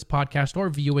listening to this podcast or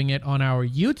viewing it on our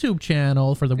YouTube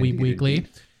channel for the Weeb Weekly.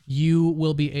 You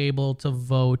will be able to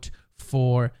vote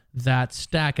for that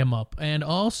Stack 'em Up. And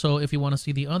also, if you want to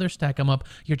see the other Stack 'em Up,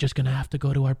 you're just going to have to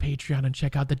go to our Patreon and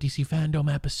check out the DC Fandom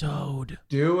episode.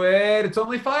 Do it. It's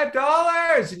only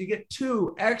 $5 and you get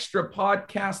 2 extra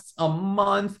podcasts a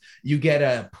month. You get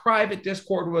a private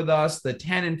Discord with us, the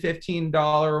 $10 and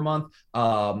 $15 a month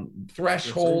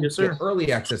threshold, yes, sir.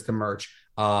 Early access to merch,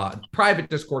 private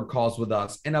Discord calls with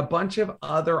us, and a bunch of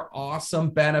other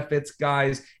awesome benefits,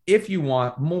 guys. If you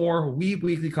want more Weeb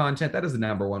Weekly content, that is the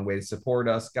 #1 way to support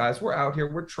us, guys. We're out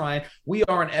here. We're trying. We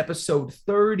are on episode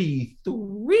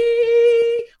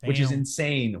 33, which is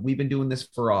insane. We've been doing this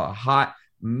for a hot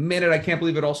minute. I can't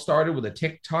believe it all started with a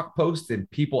TikTok post and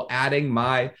people adding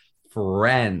my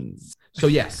friends. So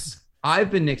yes.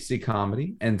 I've been Nixie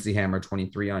Comedy, NC Hammer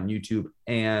 23 on YouTube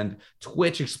and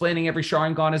Twitch, explaining every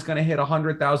Sharon Gone is going to hit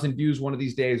 100,000 views one of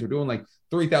these days. We're doing like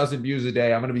 3,000 views a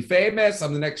day. I'm going to be famous.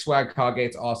 I'm the next Swag Kage.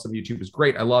 It's awesome. YouTube is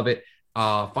great. I love it.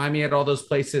 Find me at all those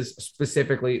places,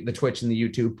 specifically the Twitch and the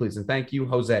YouTube, please. And thank you,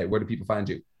 Jose. Where do people find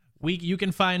you? You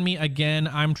can find me again.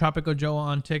 I'm Tropical Joe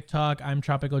on TikTok. I'm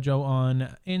Tropical Joe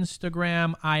on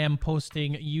Instagram. I am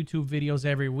posting YouTube videos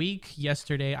every week.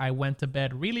 Yesterday, I went to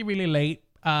bed really, really late.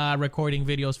 Recording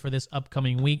videos for this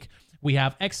upcoming week. We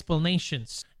have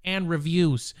explanations and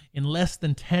reviews in less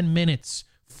than 10 minutes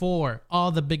for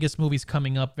all the biggest movies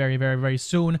coming up very, very, very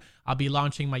soon. I'll be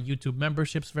launching my YouTube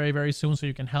memberships very, very soon, so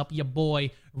you can help your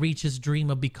boy reach his dream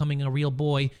of becoming a real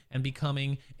boy and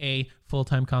becoming a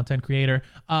full-time content creator.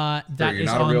 That is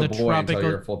not on a real the boy Tropical. Until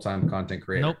you're a full-time content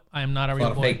creator. Nope, I am not a real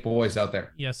boy. A lot of fake boys out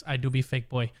there. Yes, I do be fake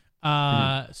boy.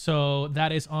 So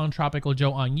that is on Tropical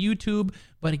Joe on YouTube.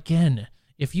 But again,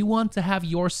 if you want to have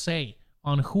your say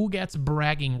on who gets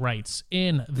bragging rights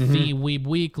in the Weeb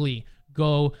Weekly,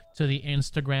 go to the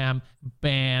Instagram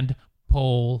band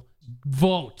poll,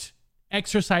 vote.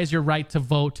 Exercise your right to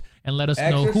vote and let us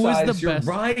know who is the best.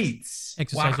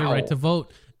 Exercise your right to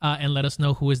vote and let us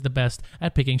know who is the best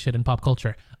at picking shit in pop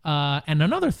culture. And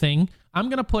another thing, I'm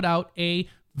gonna put out a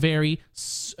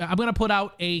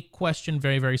question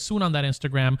very, very soon on that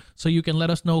Instagram, so you can let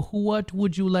us know what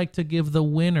would you like to give the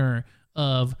winner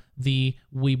of the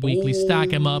Weeb Weekly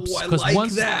Stack 'em Ups. Because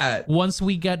once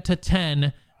we get to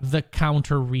 10, the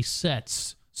counter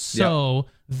resets. So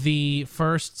the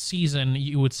first season,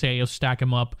 you would say, of Stack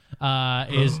 'em Up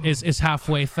is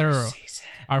halfway through.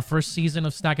 Our first season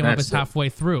of Stack 'em Up is halfway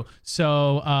through.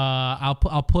 So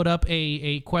I'll put up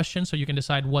a question so you can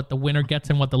decide what the winner gets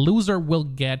and what the loser will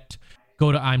get.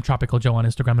 Go to I'm Tropical Joe on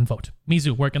Instagram and vote.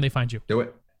 Mizu, where can they find you? Do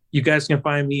it. You guys can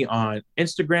find me on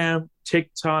Instagram,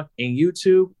 TikTok, and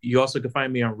YouTube. You also can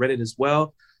find me on Reddit as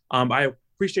well. I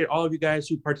appreciate all of you guys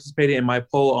who participated in my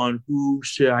poll on who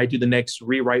should I do the next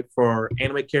rewrite for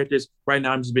anime characters. Right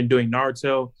now, I've just been doing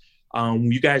Naruto.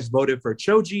 You guys voted for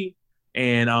Choji,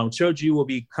 and Choji will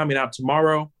be coming out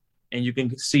tomorrow. and you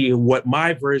can see what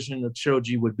my version of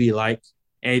Choji would be like.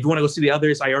 And if you want to go see the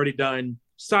others, I already done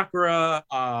Sakura,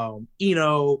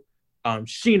 Ino,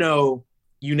 Shino,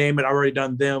 you name it, I already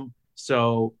done them.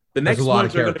 So the next There's a lot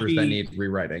of ones are going to characters be that need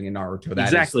rewriting in Naruto.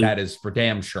 Exactly. That is for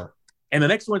damn sure. And the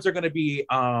next ones are going to be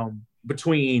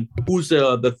between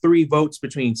the 3 votes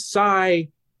between Sai,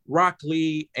 Rock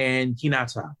Lee, and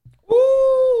Hinata.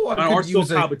 Ooh, And also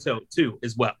Kabuto too,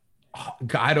 as well. Oh,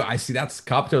 God, I see. That's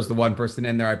Kabuto's the one person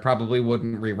in there I probably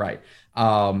wouldn't rewrite.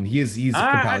 He's a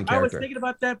compelling character. I was thinking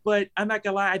about that, but I'm not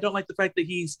gonna lie. I don't like the fact that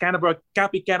he's kind of a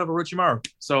copycat of Orochimaru.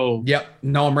 So yep,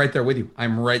 no, I'm right there with you.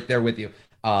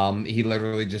 He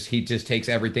literally just takes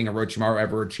everything Orochimaru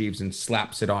ever achieves and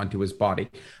slaps it onto his body.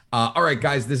 All right,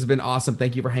 guys, this has been awesome.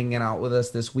 Thank you for hanging out with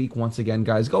us this week. Once again,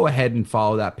 guys, go ahead and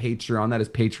follow that Patreon. That is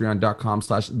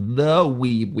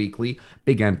patreon.com/theweebweekly.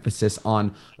 Big emphasis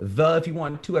on the. If you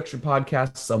want 2 extra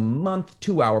podcasts a month,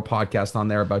 2-hour podcast on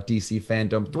there about DC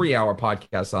fandom, 3-hour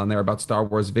podcasts on there about Star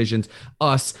Wars Visions,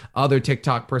 us, other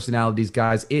TikTok personalities,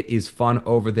 guys. It is fun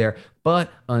over there.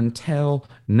 But until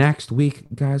next week,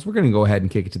 guys, we're going to go ahead and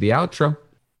kick it to the outro.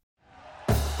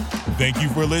 Thank you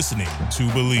for listening to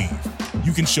Believe.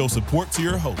 You can show support to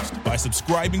your host by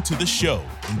subscribing to the show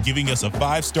and giving us a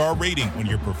 5-star rating on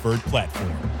your preferred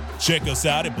platform. Check us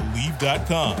out at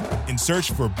Believe.com and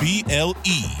search for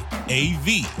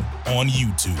BLEAV on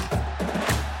YouTube.